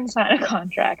can sign a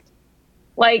contract.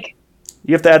 Like,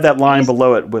 you have to add that line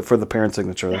below it for the parent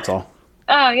signature. That's all.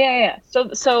 Oh yeah.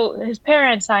 So his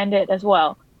parents signed it as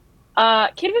well.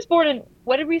 Kid was born in,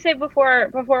 what did we say before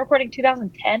recording?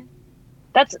 2010.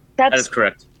 That is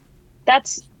correct.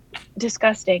 That's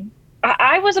disgusting.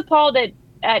 I was appalled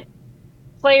at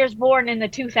players born in the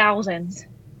 2000s,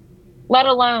 let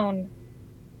alone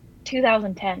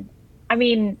 2010. I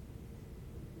mean,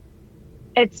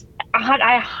 I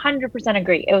 100%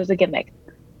 agree. It was a gimmick.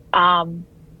 There's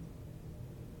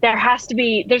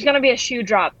going to be a shoe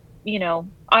drop,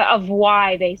 of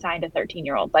why they signed a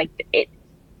 13-year-old. Like it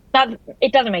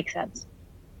doesn't make sense.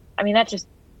 I mean, I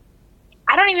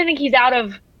don't even think he's not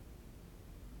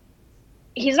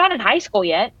in high school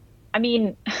yet. I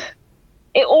mean,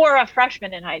 or a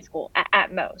freshman in high school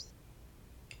at most.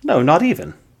 No, not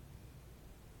even.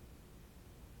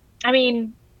 I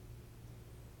mean,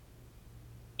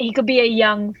 he could be a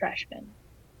young freshman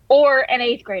or an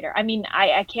 8th grader. I mean,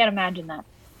 I can't imagine that.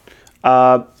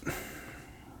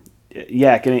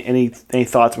 Yeah. Any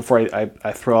thoughts before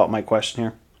I throw out my question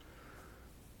here?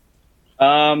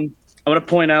 I want to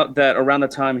point out that around the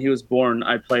time he was born,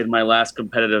 I played my last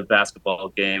competitive basketball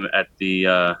game at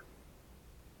the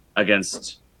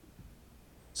against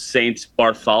Saint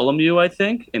Bartholomew, I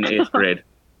think, in 8th grade.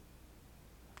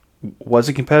 Was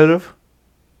it competitive?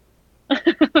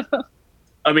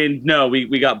 I mean, no,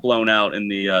 we got blown out in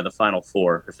the Final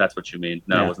Four, if that's what you mean.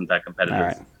 No, yeah. It wasn't that competitive. All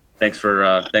right. Thanks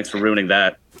for ruining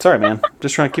that. Sorry, man.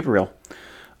 Just trying to keep it real.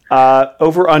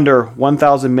 Over under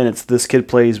 1,000 minutes this kid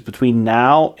plays between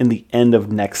now and the end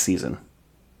of next season.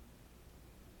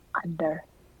 Under.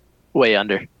 Way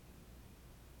under.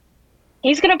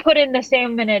 He's going to put in the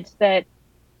same minutes that...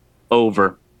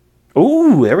 Over.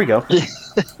 Ooh, there we go.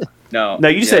 No,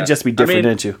 you said just to be different,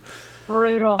 didn't you?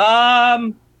 Brutal.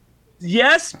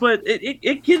 Yes, but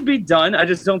it can be done. I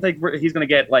just don't think he's going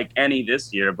to get like any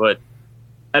this year. But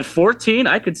At 14,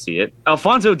 I could see it.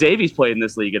 Alphonso Davies played in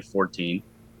this league at 14.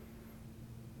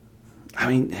 I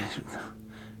mean,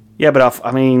 yeah, but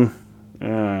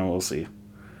we'll see.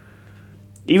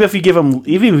 Even if you give him,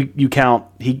 even if you count,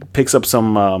 he picks up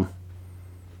some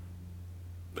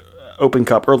Open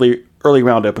Cup early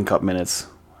round Open Cup minutes.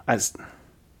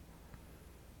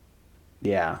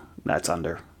 Yeah, that's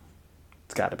under.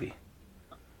 It's got to be.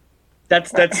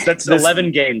 That's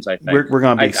 11 games, I think. We're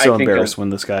going to be so embarrassed when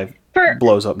this guy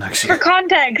blows up next year. For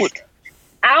context,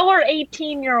 our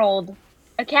 18-year-old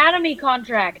academy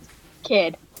contract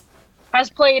kid has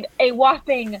played a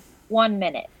whopping 1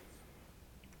 minute.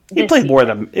 He played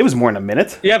it was more than a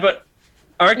minute. Yeah, but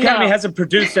our academy hasn't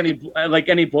produced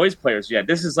any boys players yet.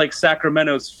 This is like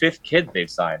Sacramento's 5th kid they've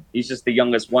signed. He's just the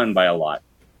youngest one by a lot.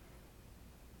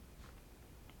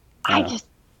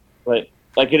 But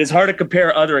it is hard to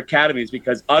compare other academies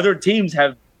because other teams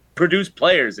have produced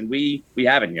players and we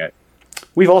haven't yet.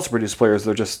 We've also produced players.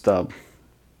 They're just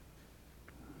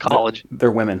college.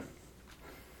 They're women.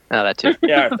 Oh, that too.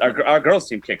 Yeah, our girls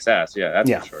team kicks ass. Yeah,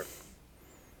 that's for sure.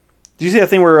 Did you see that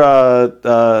thing where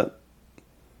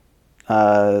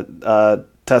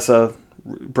Tessa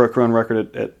broke her own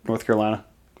record at North Carolina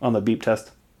on the beep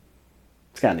test?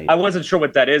 It's kind of neat. I wasn't sure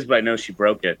what that is, but I know she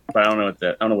broke it. But I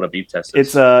don't know what a beep test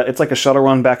is. It's like a shuttle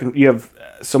run back, and you have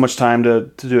so much time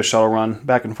to do a shuttle run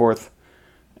back and forth,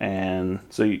 and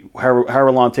so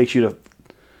however long it takes you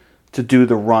to do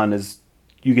the run is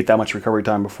you get that much recovery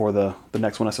time before the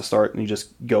next one has to start, and you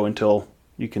just go until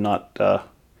you cannot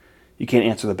you can't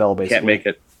answer the bell basically. Can't make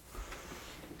it.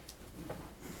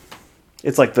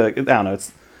 It's like I don't know.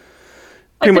 It's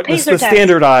like pretty much the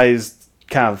standardized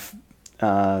kind of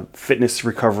fitness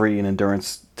recovery and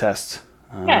endurance test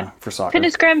for soccer.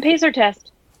 Fitness gram pacer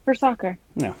test for soccer.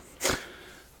 Yeah.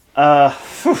 The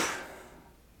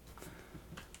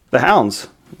Hounds.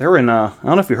 They're in. I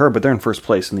don't know if you heard, but they're in first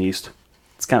place in the East.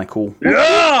 It's kind of cool.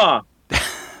 Yeah.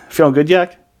 Feeling good,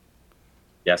 Yak?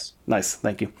 Yes. Nice.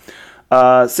 Thank you.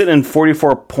 Sitting in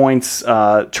 44 points.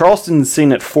 Charleston's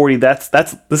sitting at 40. This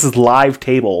is live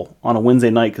table on a Wednesday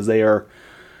night because they are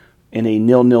in a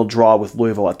 0-0 draw with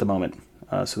Louisville at the moment.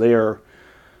 So they are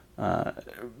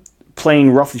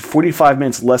playing roughly 45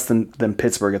 minutes less than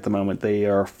Pittsburgh at the moment. They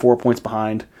are 4 points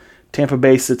behind. Tampa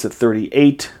Bay sits at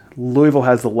 38. Louisville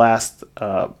has the last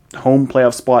home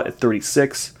playoff spot at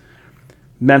 36.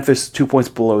 Memphis 2 points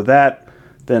below that.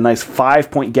 Then a nice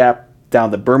 5-point gap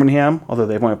down to Birmingham, although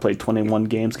they've only played 21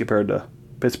 games compared to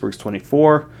Pittsburgh's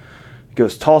 24. It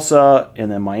goes Tulsa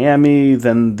and then Miami.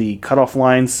 Then the cutoff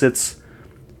line sits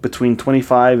between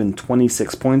 25 and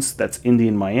 26 points. That's Indy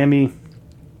and Miami.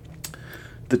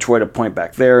 Detroit a point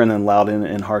back there, and then Loudoun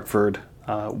and Hartford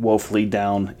woefully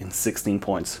down in 16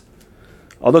 points.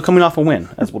 Although coming off a win,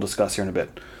 as we'll discuss here in a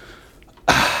bit.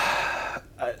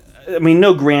 I mean,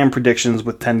 no grand predictions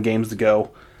with 10 games to go.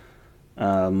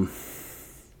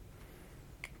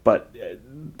 But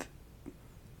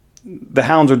the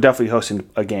Hounds are definitely hosting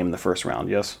a game in the first round,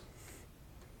 yes?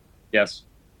 Yes.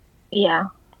 Yeah.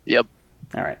 Yep.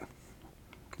 All right.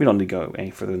 We don't need to go any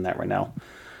further than that right now.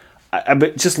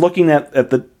 But just looking at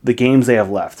the games they have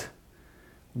left,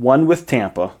 one with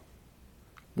Tampa,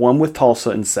 one with Tulsa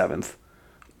in 7th,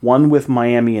 one with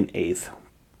Miami in 8th,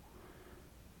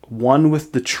 one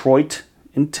with Detroit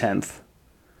in 10th,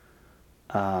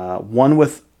 one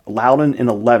with Loudoun in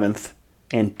 11th,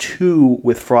 and 2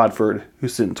 with Fraudford,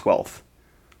 who's in 12th.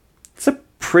 It's a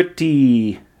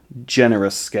pretty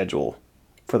generous schedule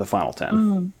for the final 10.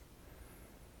 Mm.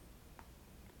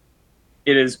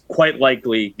 It is quite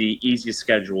likely the easiest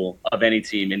schedule of any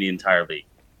team in the entire league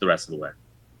the rest of the way.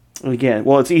 Again,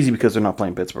 well, it's easy because they're not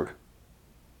playing Pittsburgh.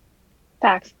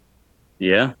 Facts.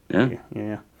 Yeah.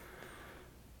 Yeah.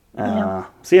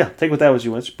 So yeah, take what that was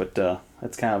you wish, but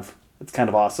it's kind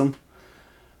of awesome.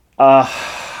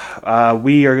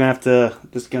 We are gonna have to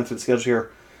just get through the schedule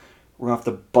here. We're gonna have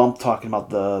to bump talking about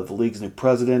the league's new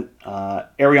president,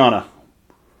 Ariana.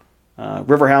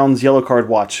 Riverhounds yellow card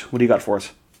watch. What do you got for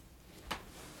us?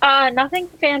 Nothing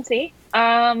fancy.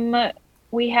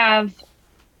 We have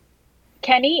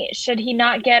Kenny. Should he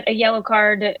not get a yellow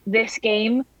card this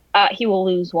game, he will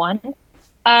lose one.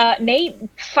 Nate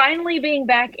finally being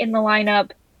back in the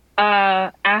lineup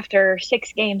after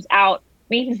 6 games out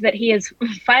means that he is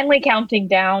finally counting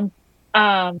down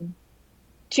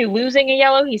to losing a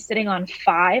yellow. He's sitting on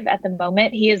 5 at the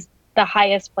moment. He is the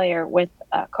highest player with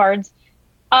cards.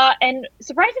 And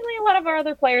surprisingly, a lot of our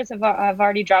other players have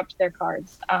already dropped their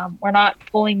cards. We're not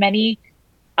pulling many.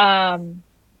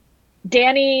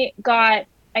 Danny got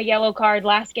a yellow card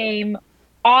last game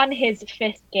on his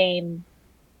 5th game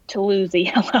to lose a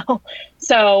yellow.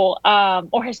 So,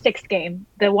 or his sixth game,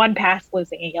 the one past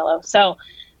losing a yellow. So,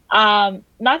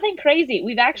 nothing crazy.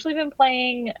 We've actually been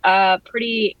playing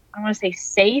pretty, I want to say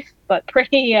safe, but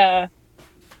pretty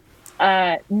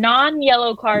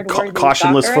non-yellow card worthy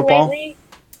Cautionless soccer football. lately.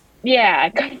 Yeah,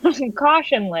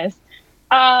 cautionless.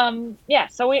 Yeah,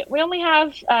 so we only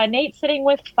have Nate sitting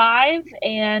with 5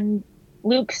 and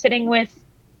Luke sitting with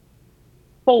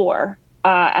 4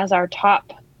 as our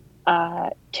top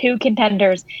 2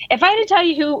 contenders. If I had to tell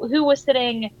you who was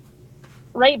sitting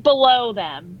right below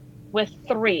them with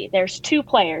 3, there's 2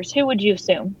 players. Who would you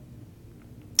assume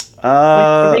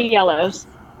with 3 yellows?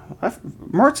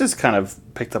 Mertz has kind of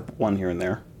picked up one here and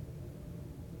there.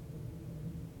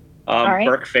 All right.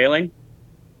 Burke failing.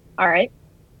 All right.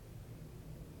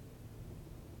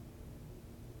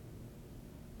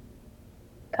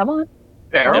 Come on.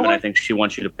 Devin, I think she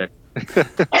wants you to pick. Go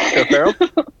Farrell?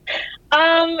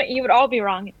 You would all be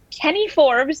wrong. Kenny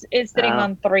Forbes is sitting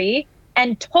on 3,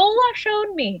 and Tola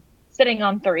showed me sitting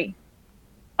on 3.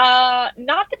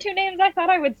 Not the 2 names I thought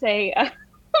I would say at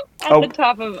the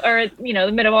top of, or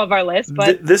the middle of our list.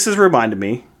 But this has reminded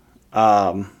me.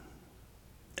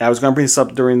 I was going to bring this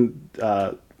up during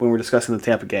when we were discussing the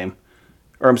Tampa game,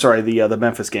 or I'm sorry, the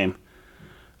Memphis game.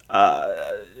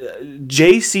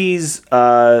 JC's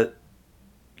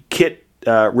kit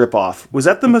ripoff, was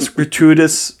that the most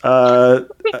gratuitous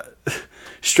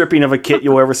stripping of a kit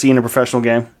you'll ever see in a professional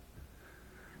game?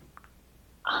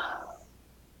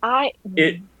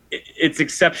 It's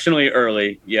exceptionally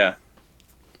early, yeah.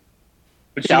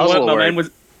 But you Yeah, know what? worried.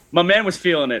 My man was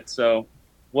feeling it, so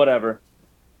whatever.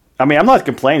 I mean, I'm not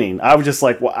complaining. I was just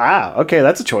like, well, okay,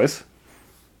 that's a choice.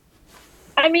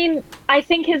 I mean, I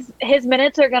think his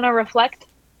minutes are going to reflect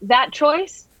that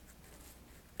choice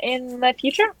in the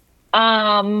future.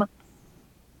 But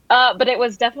it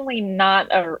was definitely not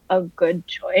a good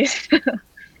choice.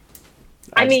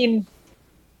 I mean,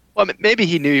 well, maybe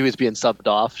he knew he was being subbed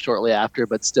off shortly after,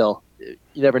 but still, you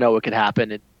never know what could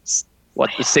happen. It's the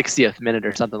 60th minute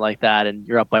or something like that, and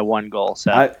you're up by 1 goal.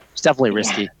 So it's definitely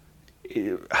risky.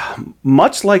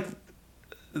 Much like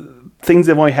things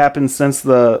that have only happened since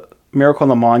the Miracle on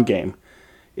the Mon game.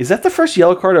 Is that the first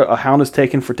yellow card a Hound has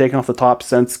taken for taking off the top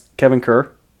since Kevin Kerr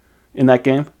in that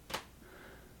game?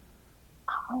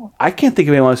 Oh. I can't think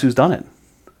of anyone else who's done it.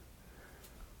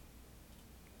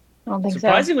 I don't think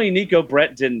Surprisingly, Nico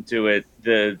Brett didn't do it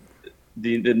the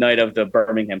night of the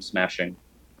Birmingham smashing.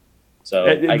 So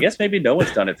I guess maybe no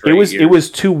one's done it for 8 years. It was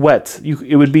too wet.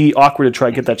 It would be awkward to try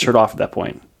to get that shirt off at that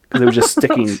point because it was just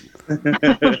sticking.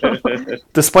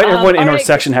 Despite everyone in our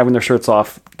section having their shirts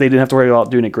off, they didn't have to worry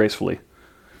about doing it gracefully.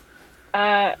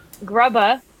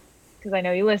 Grubba, because I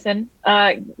know you listen,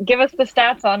 give us the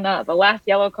stats on the last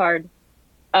yellow card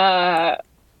for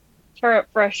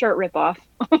a shirt ripoff.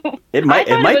 It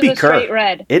might be Kerr. Straight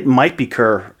red. It might be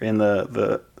Kerr in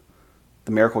the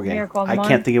Miracle game. I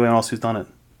can't think of anyone else who's done it.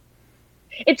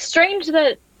 It's strange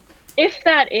that if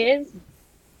that is,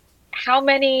 how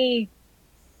many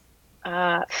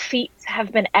feats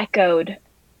have been echoed,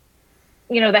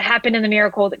 that happened in the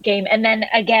Miracle game and then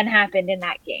again happened in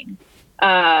that game.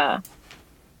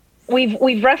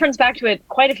 We've referenced back to it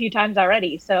quite a few times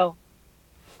already, so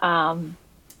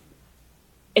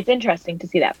it's interesting to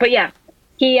see that. But yeah,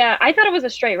 I thought it was a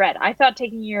straight red. I thought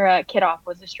taking your kit off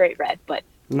was a straight red, but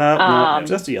no,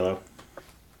 just a yellow.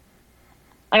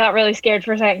 I got really scared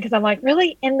for a second because I'm like,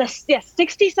 really? In the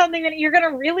 60-something minute, you're going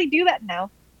to really do that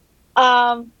now?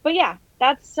 But yeah,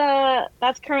 that's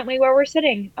currently where we're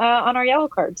sitting on our yellow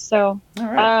cards. So, all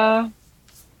right.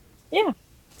 Yeah.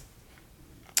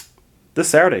 This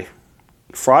Saturday,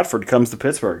 Fraudford comes to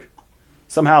Pittsburgh.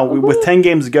 Somehow, with 10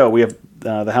 games to go, we have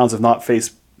the Hounds have not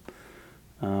faced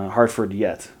Hartford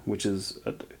yet, which is,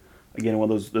 again,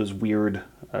 one of those weird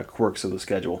quirks of the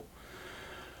schedule.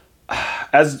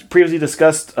 As previously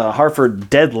discussed, Hartford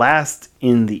dead last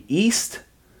in the East,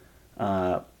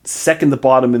 second to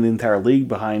bottom in the entire league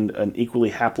behind an equally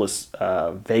hapless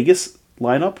Vegas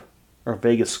lineup, or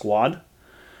Vegas squad.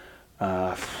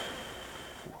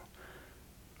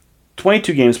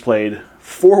 22 games played,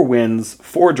 4 wins,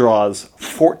 4 draws,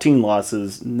 14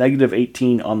 losses, negative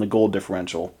 18 on the goal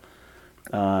differential.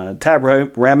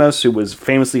 Tab Ramos, who was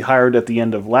famously hired at the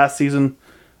end of last season,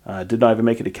 did not even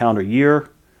make it a calendar year.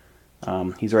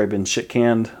 He's already been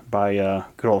shit-canned by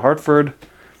good old Hartford.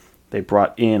 They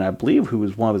brought in, I believe, who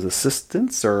was one of his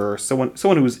assistants or someone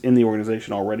who was in the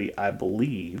organization already, I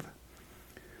believe,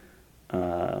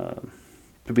 to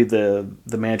be the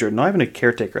manager. Not even a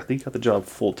caretaker. I think he got the job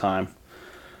full-time.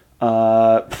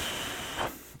 In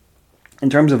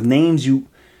terms of names you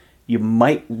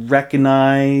might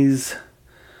recognize,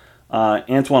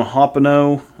 Antoine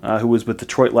Hoppeneau, who was with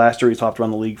Detroit last year, he's hopped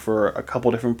around the league for a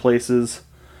couple different places.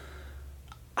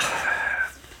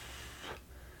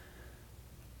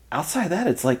 Outside of that,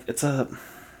 it's a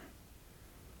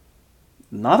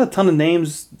not a ton of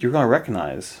names you're gonna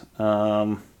recognize,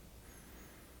 and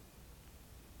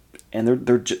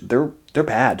they're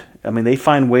bad. I mean, they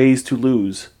find ways to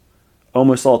lose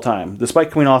almost all the time,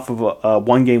 despite coming off of a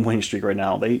one-game winning streak right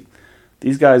now.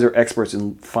 These guys are experts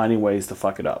in finding ways to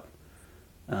fuck it up.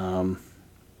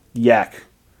 Yak,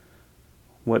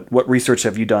 what research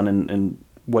have you done, and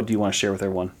what do you want to share with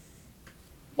everyone?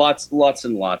 Lots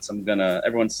and lots.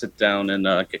 Everyone sit down and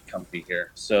get comfy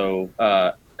here. So,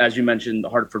 as you mentioned,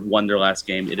 Hartford won their last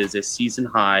game. It is a season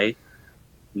high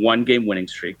 1-game winning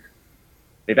streak.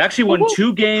 They've actually won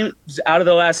 2 games out of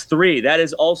the last 3. That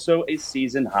is also a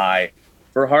season high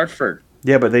for Hartford.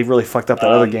 Yeah, but they really fucked up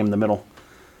that other game in the middle.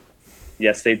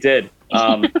 Yes, they did.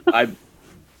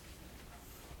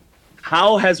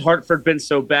 How has Hartford been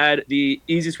so bad? The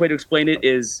easiest way to explain it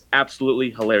is absolutely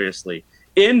hilariously.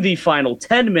 In the final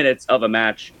 10 minutes of a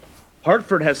match,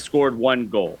 Hartford has scored 1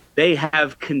 goal. They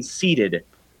have conceded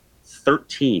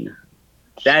 13.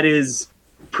 That is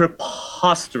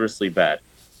preposterously bad.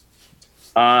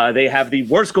 They have the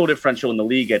worst goal differential in the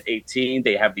league at 18.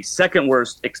 They have the second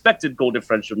worst expected goal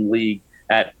differential in the league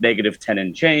at -10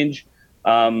 and change.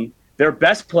 Their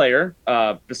best player,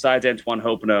 besides Antoine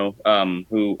Hoppeneau,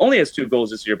 who only has 2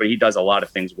 goals this year, but he does a lot of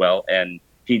things well, and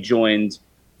he joined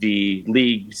the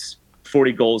league's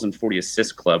 40 goals and 40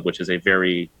 assists club, which is a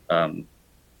very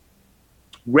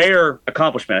rare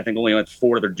accomplishment. I think only like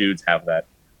 4 other dudes have that.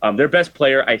 Their best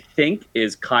player, I think,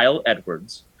 is Kyle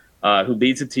Edwards, who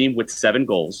leads the team with 7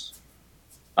 goals.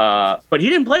 But he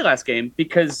didn't play last game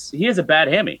because he has a bad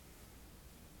hammy.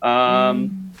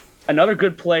 Another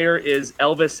good player is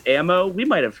Elvis Ammo. We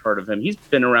might have heard of him. He's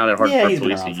been around at Hartford for at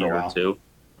least a year or 2.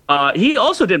 He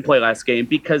also didn't play last game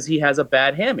because he has a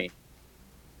bad hammy.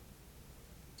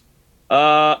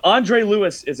 Andre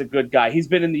Lewis is a good guy. He's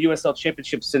been in the USL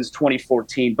Championship since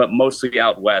 2014, but mostly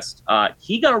out west.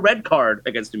 He got a red card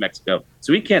against New Mexico,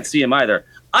 so we can't see him either.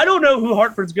 I don't know who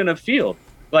Hartford's going to field.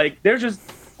 Like, they're just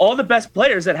all the best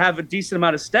players that have a decent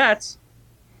amount of stats,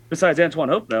 besides Antoine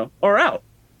Hoppeneau, are out.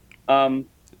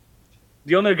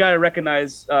 The only guy I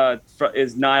recognize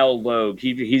is Niall Logue.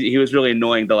 He was really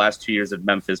annoying the last 2 years at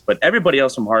Memphis, but everybody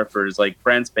else from Hartford is like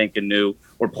brand spanking new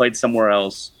or played somewhere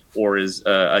else or is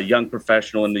a young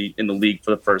professional in the league for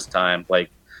the first time.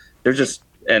 Like, they're just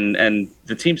and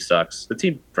the team sucks. The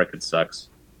team freaking sucks.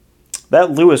 That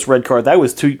Lewis red card, that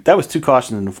was two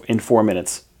cautions in 4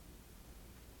 minutes,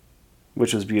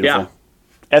 which was beautiful. Yeah.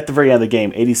 At the very end of the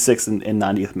game, 86th and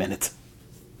 90th minute.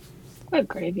 What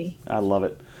gravy. I love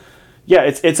it. Yeah,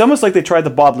 it's almost like they tried to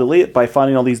Bob Lilly it by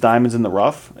finding all these diamonds in the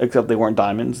rough, except they weren't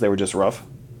diamonds, they were just rough.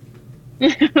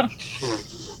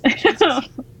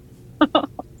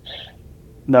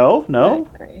 No?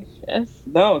 Gracious.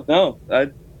 No.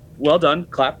 Well done.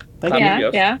 Clap. Thank Clap. you.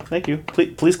 Yeah. Thank you.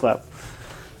 Please clap.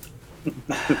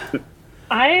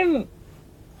 I'm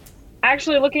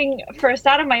actually looking for a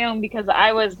stat of my own because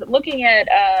I was looking at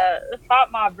the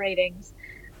Thought Mob ratings.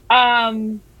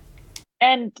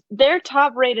 And their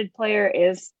top rated player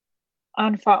is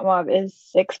on Thought Mob is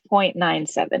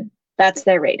 6.97. That's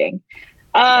their rating.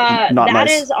 Not that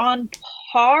nice. is on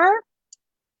par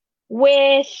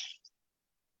with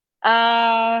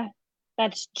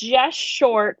that's just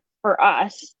short for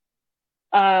us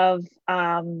of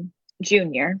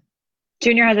Junior.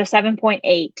 Junior has a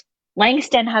 7.8.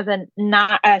 Langston has a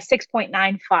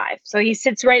 6.95. So he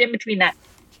sits right in between that.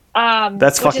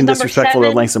 That's fucking disrespectful to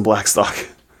Langston Blackstock.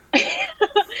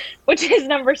 Which is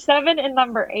number 7 and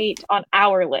number 8 on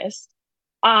our list.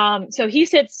 So he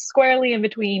sits squarely in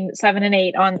between 7 and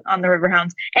 8 on the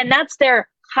Riverhounds, and that's their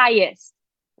highest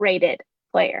rated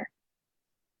player,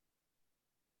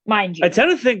 mind you. I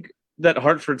tend to think that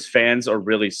Hartford's fans are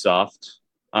really soft,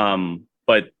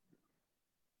 but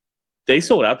they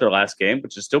sold out their last game,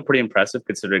 which is still pretty impressive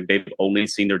considering they've only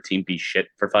seen their team be shit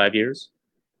for 5 years.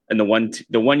 And the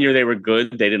one year they were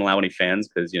good, they didn't allow any fans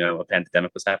because a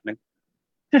pandemic was happening.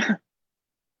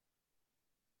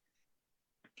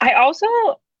 I also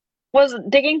was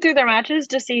digging through their matches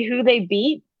to see who they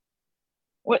beat,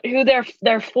 who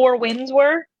their 4 wins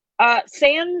were.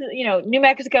 Sands, New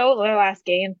Mexico, their last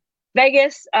game.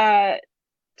 Vegas, a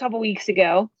couple weeks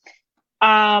ago.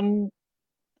 In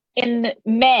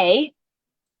May,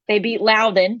 they beat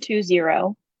Loudon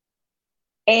 2-0.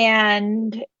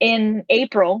 And in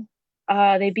April,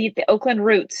 they beat the Oakland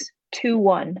Roots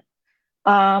 2-1.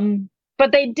 But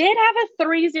But they did have a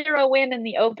 3-0 win in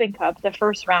the Open Cup, the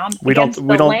first round. We don't. against We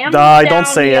the don't. Die. Don't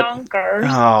Lansdowne say it. Yonkers.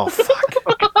 Oh fuck!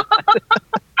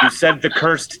 You said the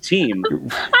cursed team.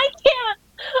 I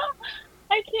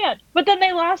can't. But then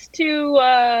they lost to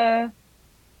the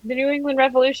New England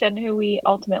Revolution, who we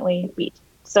ultimately beat.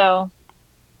 So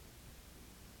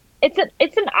it's an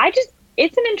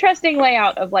interesting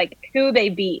layout of like who they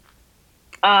beat.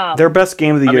 Their best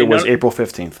game of the year was no- April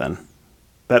 15th. Then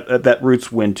that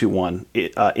Roots win 2-1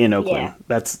 in Oakland. Yeah.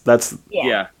 That's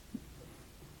Yeah.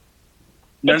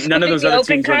 None of those The other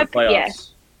Open teams are in the Cup, playoffs. yeah.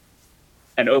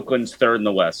 And Oakland's third in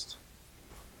the West.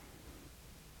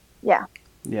 Yeah.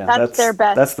 yeah. That's their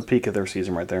best. That's the peak of their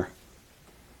season right there.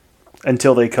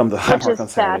 Until they come to Highmark is on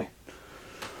Saturday.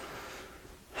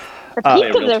 The Play peak a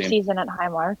of real their team. season at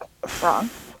Highmark. Wrong.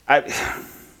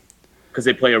 Because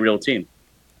they play a real team.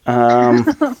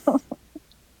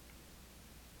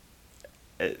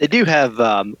 They do have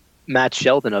Matt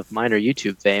Sheldon of minor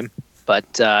YouTube fame, but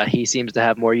he seems to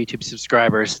have more YouTube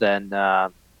subscribers than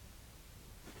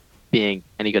being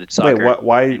any good at soccer.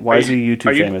 Wait, why is he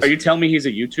YouTube famous? Are you telling me he's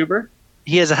a YouTuber?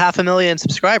 He has 500,000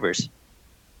 subscribers.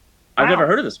 I've Wow. never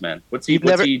heard of this man. What's he do?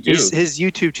 His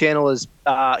YouTube channel is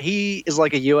he is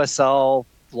like a USL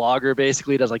vlogger,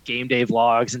 basically does like game day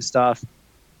vlogs and stuff.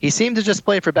 He seemed to just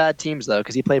play for bad teams though,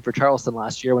 because he played for Charleston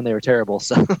last year when they were terrible.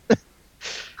 So,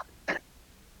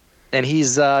 and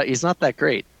he's not that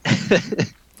great.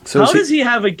 So How does he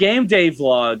have a game day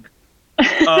vlog?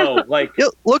 Oh, like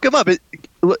Look him up.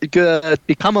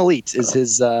 Become Elite is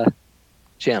his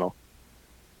channel.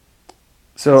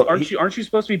 So aren't you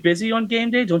supposed to be busy on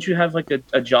game day? Don't you have like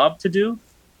a job to do?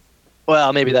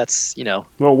 Well, maybe that's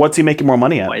well, what's he making more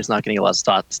money at? why he's not getting a lot of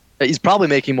stats. He's probably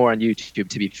making more on YouTube,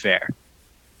 to be fair.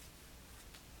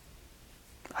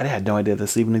 I had no idea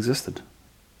this even existed.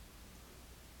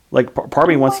 Like, part of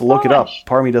me wants to my look it up. gosh.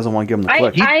 Part of me doesn't want to give him the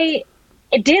click.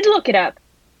 I did look it up.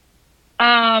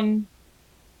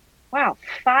 Wow,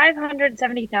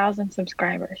 570,000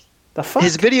 subscribers. The fuck?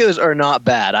 His videos are not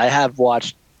bad. I have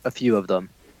watched a few of them.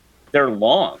 They're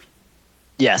long.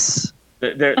 Yes.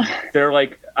 They're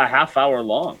like a half hour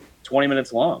long, 20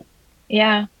 minutes long.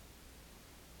 Yeah.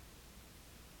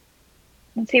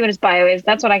 Let's see what his bio is.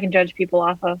 That's what I can judge people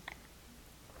off of.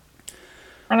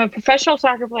 I'm a professional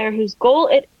soccer player whose goal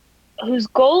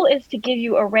is to give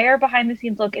you a rare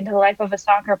behind-the-scenes look into the life of a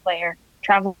soccer player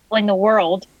traveling the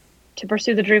world to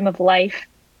pursue the dream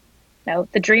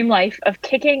life of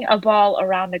kicking a ball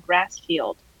around a grass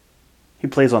field. He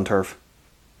plays on turf.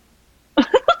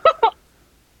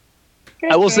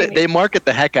 I will say they market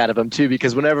the heck out of him too,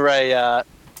 because whenever I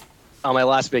on my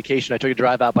last vacation I took a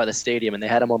drive out by the stadium and they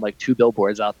had him on like 2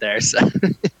 billboards out there. So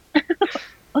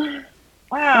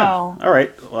Wow. All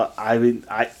right. Well, I mean,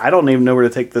 I don't even know where to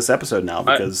take this episode now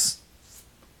because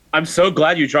I'm so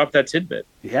glad you dropped that tidbit.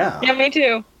 yeah. Yeah, me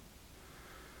too.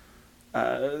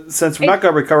 Since we're not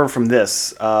going to recover from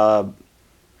this, and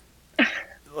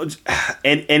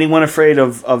anyone afraid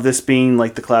of this being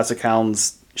like the Classic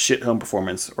Hounds shit home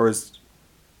performance, or has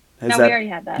No, that? we already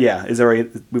had that. Yeah,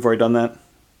 we've already done that.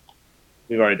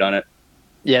 We've already done it.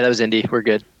 yeah, that was Indy. We're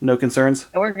good. No concerns.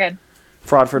 So we're good.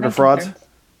 Fraudford No to frauds. concerns.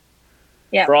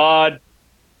 Yeah. Fraud.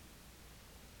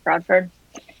 Bradford.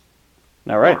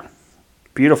 All right.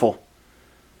 Beautiful.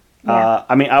 Yeah.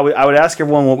 I mean, I would ask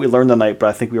everyone what we learned tonight, but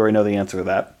I think we already know the answer to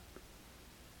that.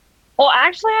 Well,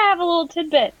 actually, I have a little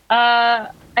tidbit. I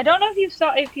don't know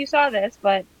if you saw this,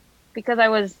 but because I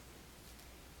was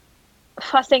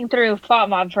fussing through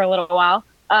FOTMob for a little while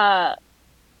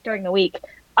during the week,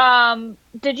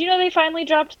 did you know they finally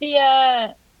dropped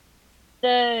the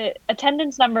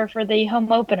attendance number for the home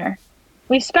opener?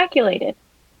 We speculated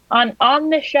on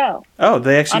this show Oh,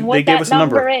 they on actually what they gave that us a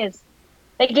number. is.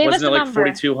 They gave us Wasn't a it like number.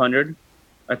 4,200?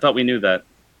 I thought we knew that.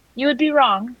 You would be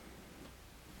wrong.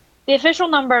 The official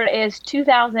number is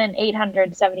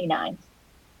 2,879.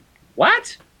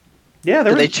 What? Yeah,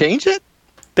 Did they change it?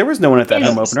 there was no one at that Yes.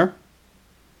 home opener.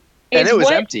 And Is it was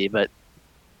what- empty, but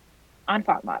on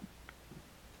FOTMob.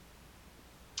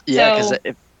 yeah, because So-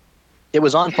 if it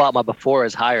was on FOTMA before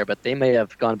as higher, but they may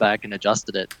have gone back and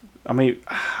adjusted it. I mean,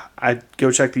 I'd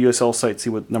go check the USL site, see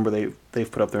what number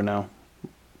they've put up there now.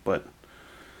 But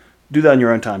do that on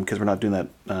your own time because we're not doing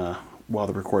that while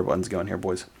the record button's going here,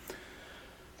 boys.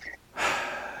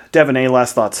 Devin, any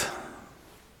last thoughts?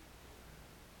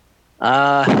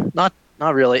 Not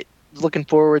really. Looking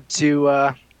forward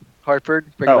to Hartford.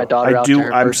 Bringing my daughter out to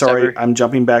her I'm first sorry. ever. I'm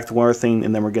jumping back to one other thing,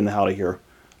 and then we're getting out of here.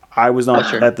 I was not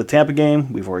Sure. at the Tampa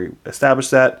game. We've already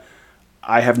established that.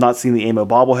 I have not seen the AMO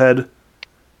bobblehead.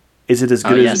 Is it as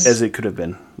good yes. as it could have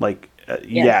been? Like,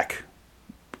 Yes. yak.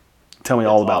 Tell me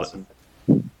all about awesome.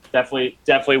 it.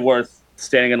 Definitely worth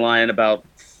standing in line about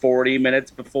 40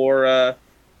 minutes before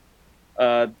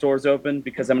doors open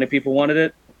because how many people wanted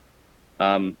it.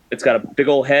 It's got a big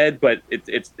old head, but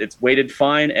it's weighted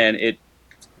fine and it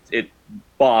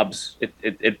bobs.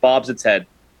 It bobs its head.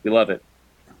 We love it.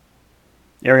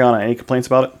 Ariana, any complaints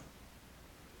about it?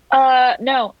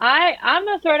 No, I'm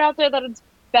gonna throw it out there that it's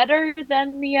better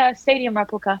than the stadium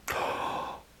replica.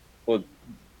 Well,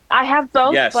 I have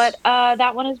both, yes. but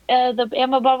that one is the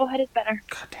ammo bobblehead is better.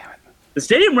 God damn it. The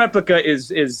stadium replica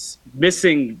is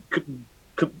missing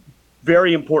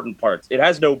very important parts. It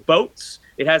has no boats.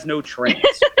 It has no trains.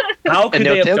 How could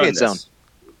no they have done tailgate this? zone.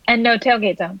 And no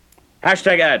tailgate zone.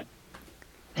 Hashtag ad.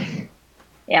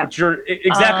 Yeah. But you're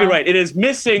exactly right. It is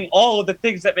missing all of the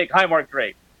things that make Highmark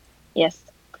great. Yes.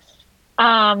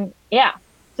 Yeah.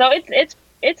 So it's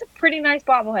a pretty nice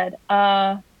bobblehead.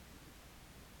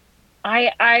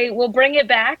 I will bring it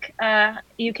back.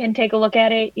 You can take a look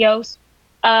at it, Yos.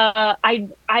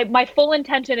 My full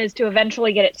intention is to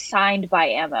eventually get it signed by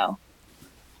Ammo.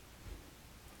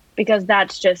 Because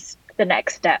that's just the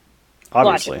next step.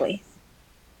 Obviously. Logically.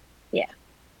 Yeah.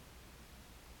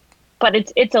 But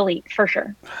it's elite for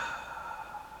sure.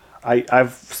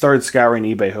 I've started scouring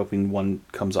eBay hoping one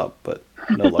comes up, but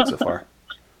no luck so far.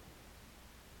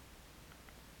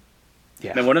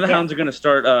 Yeah. And when are the hounds are going to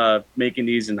start making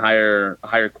these in higher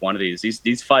quantities?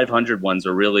 These 500 ones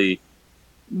are really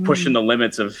pushing the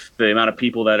limits of the amount of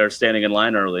people that are standing in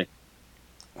line early.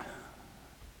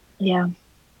 Yeah.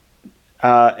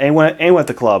 Anyone at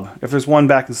the club, if there's one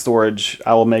back in storage,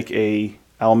 I will make a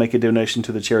donation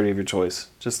to the charity of your choice.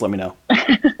 Just let me know.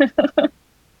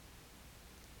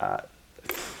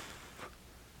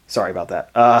 Sorry about that.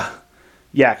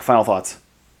 Yak, final thoughts.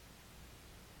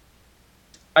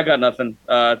 I got nothing.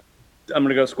 I'm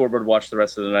gonna go scoreboard watch the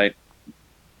rest of the night.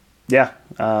 Yeah,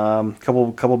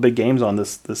 couple big games on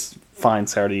this fine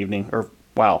Saturday evening, or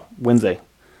wow, Wednesday.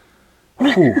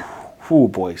 Whew,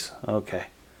 boys. Okay,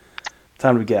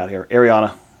 time to get out of here.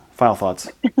 Ariana, final thoughts.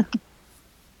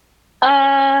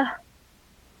 I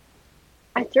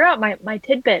threw out my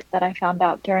tidbit that I found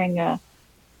out during the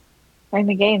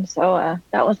game, so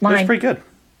that was mine. It was pretty good.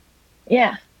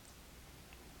 Yeah.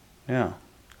 Yeah,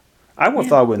 I would have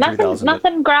thought it would win 3,000.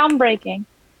 Nothing groundbreaking.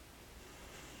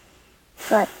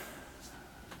 But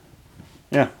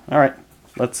yeah, all right.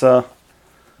 Let's put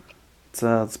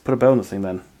a bow on this thing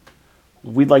then.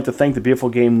 We'd like to thank the Beautiful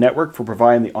Game Network for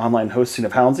providing the online hosting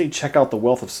of Houndsy. Check out the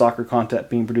wealth of soccer content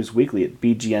being produced weekly at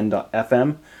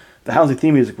bgn.fm. The Houndsy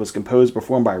theme music was composed and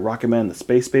performed by Rocketman and the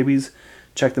Space Babies.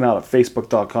 Check them out at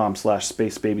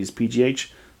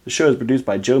facebook.com/spacebabiespgh. The show is produced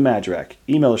by Joe Madrak.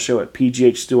 Email the show at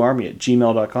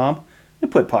pghstewarmy@gmail.com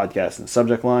and put podcast in the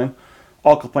subject line.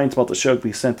 All complaints about the show can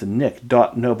be sent to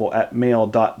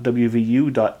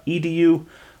nick.noble@mail.wvu.edu.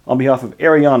 On behalf of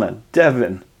Ariana,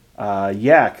 Devin,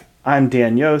 Yak, I'm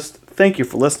Dan Yost. Thank you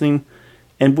for listening,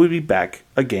 and we'll be back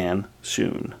again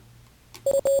soon.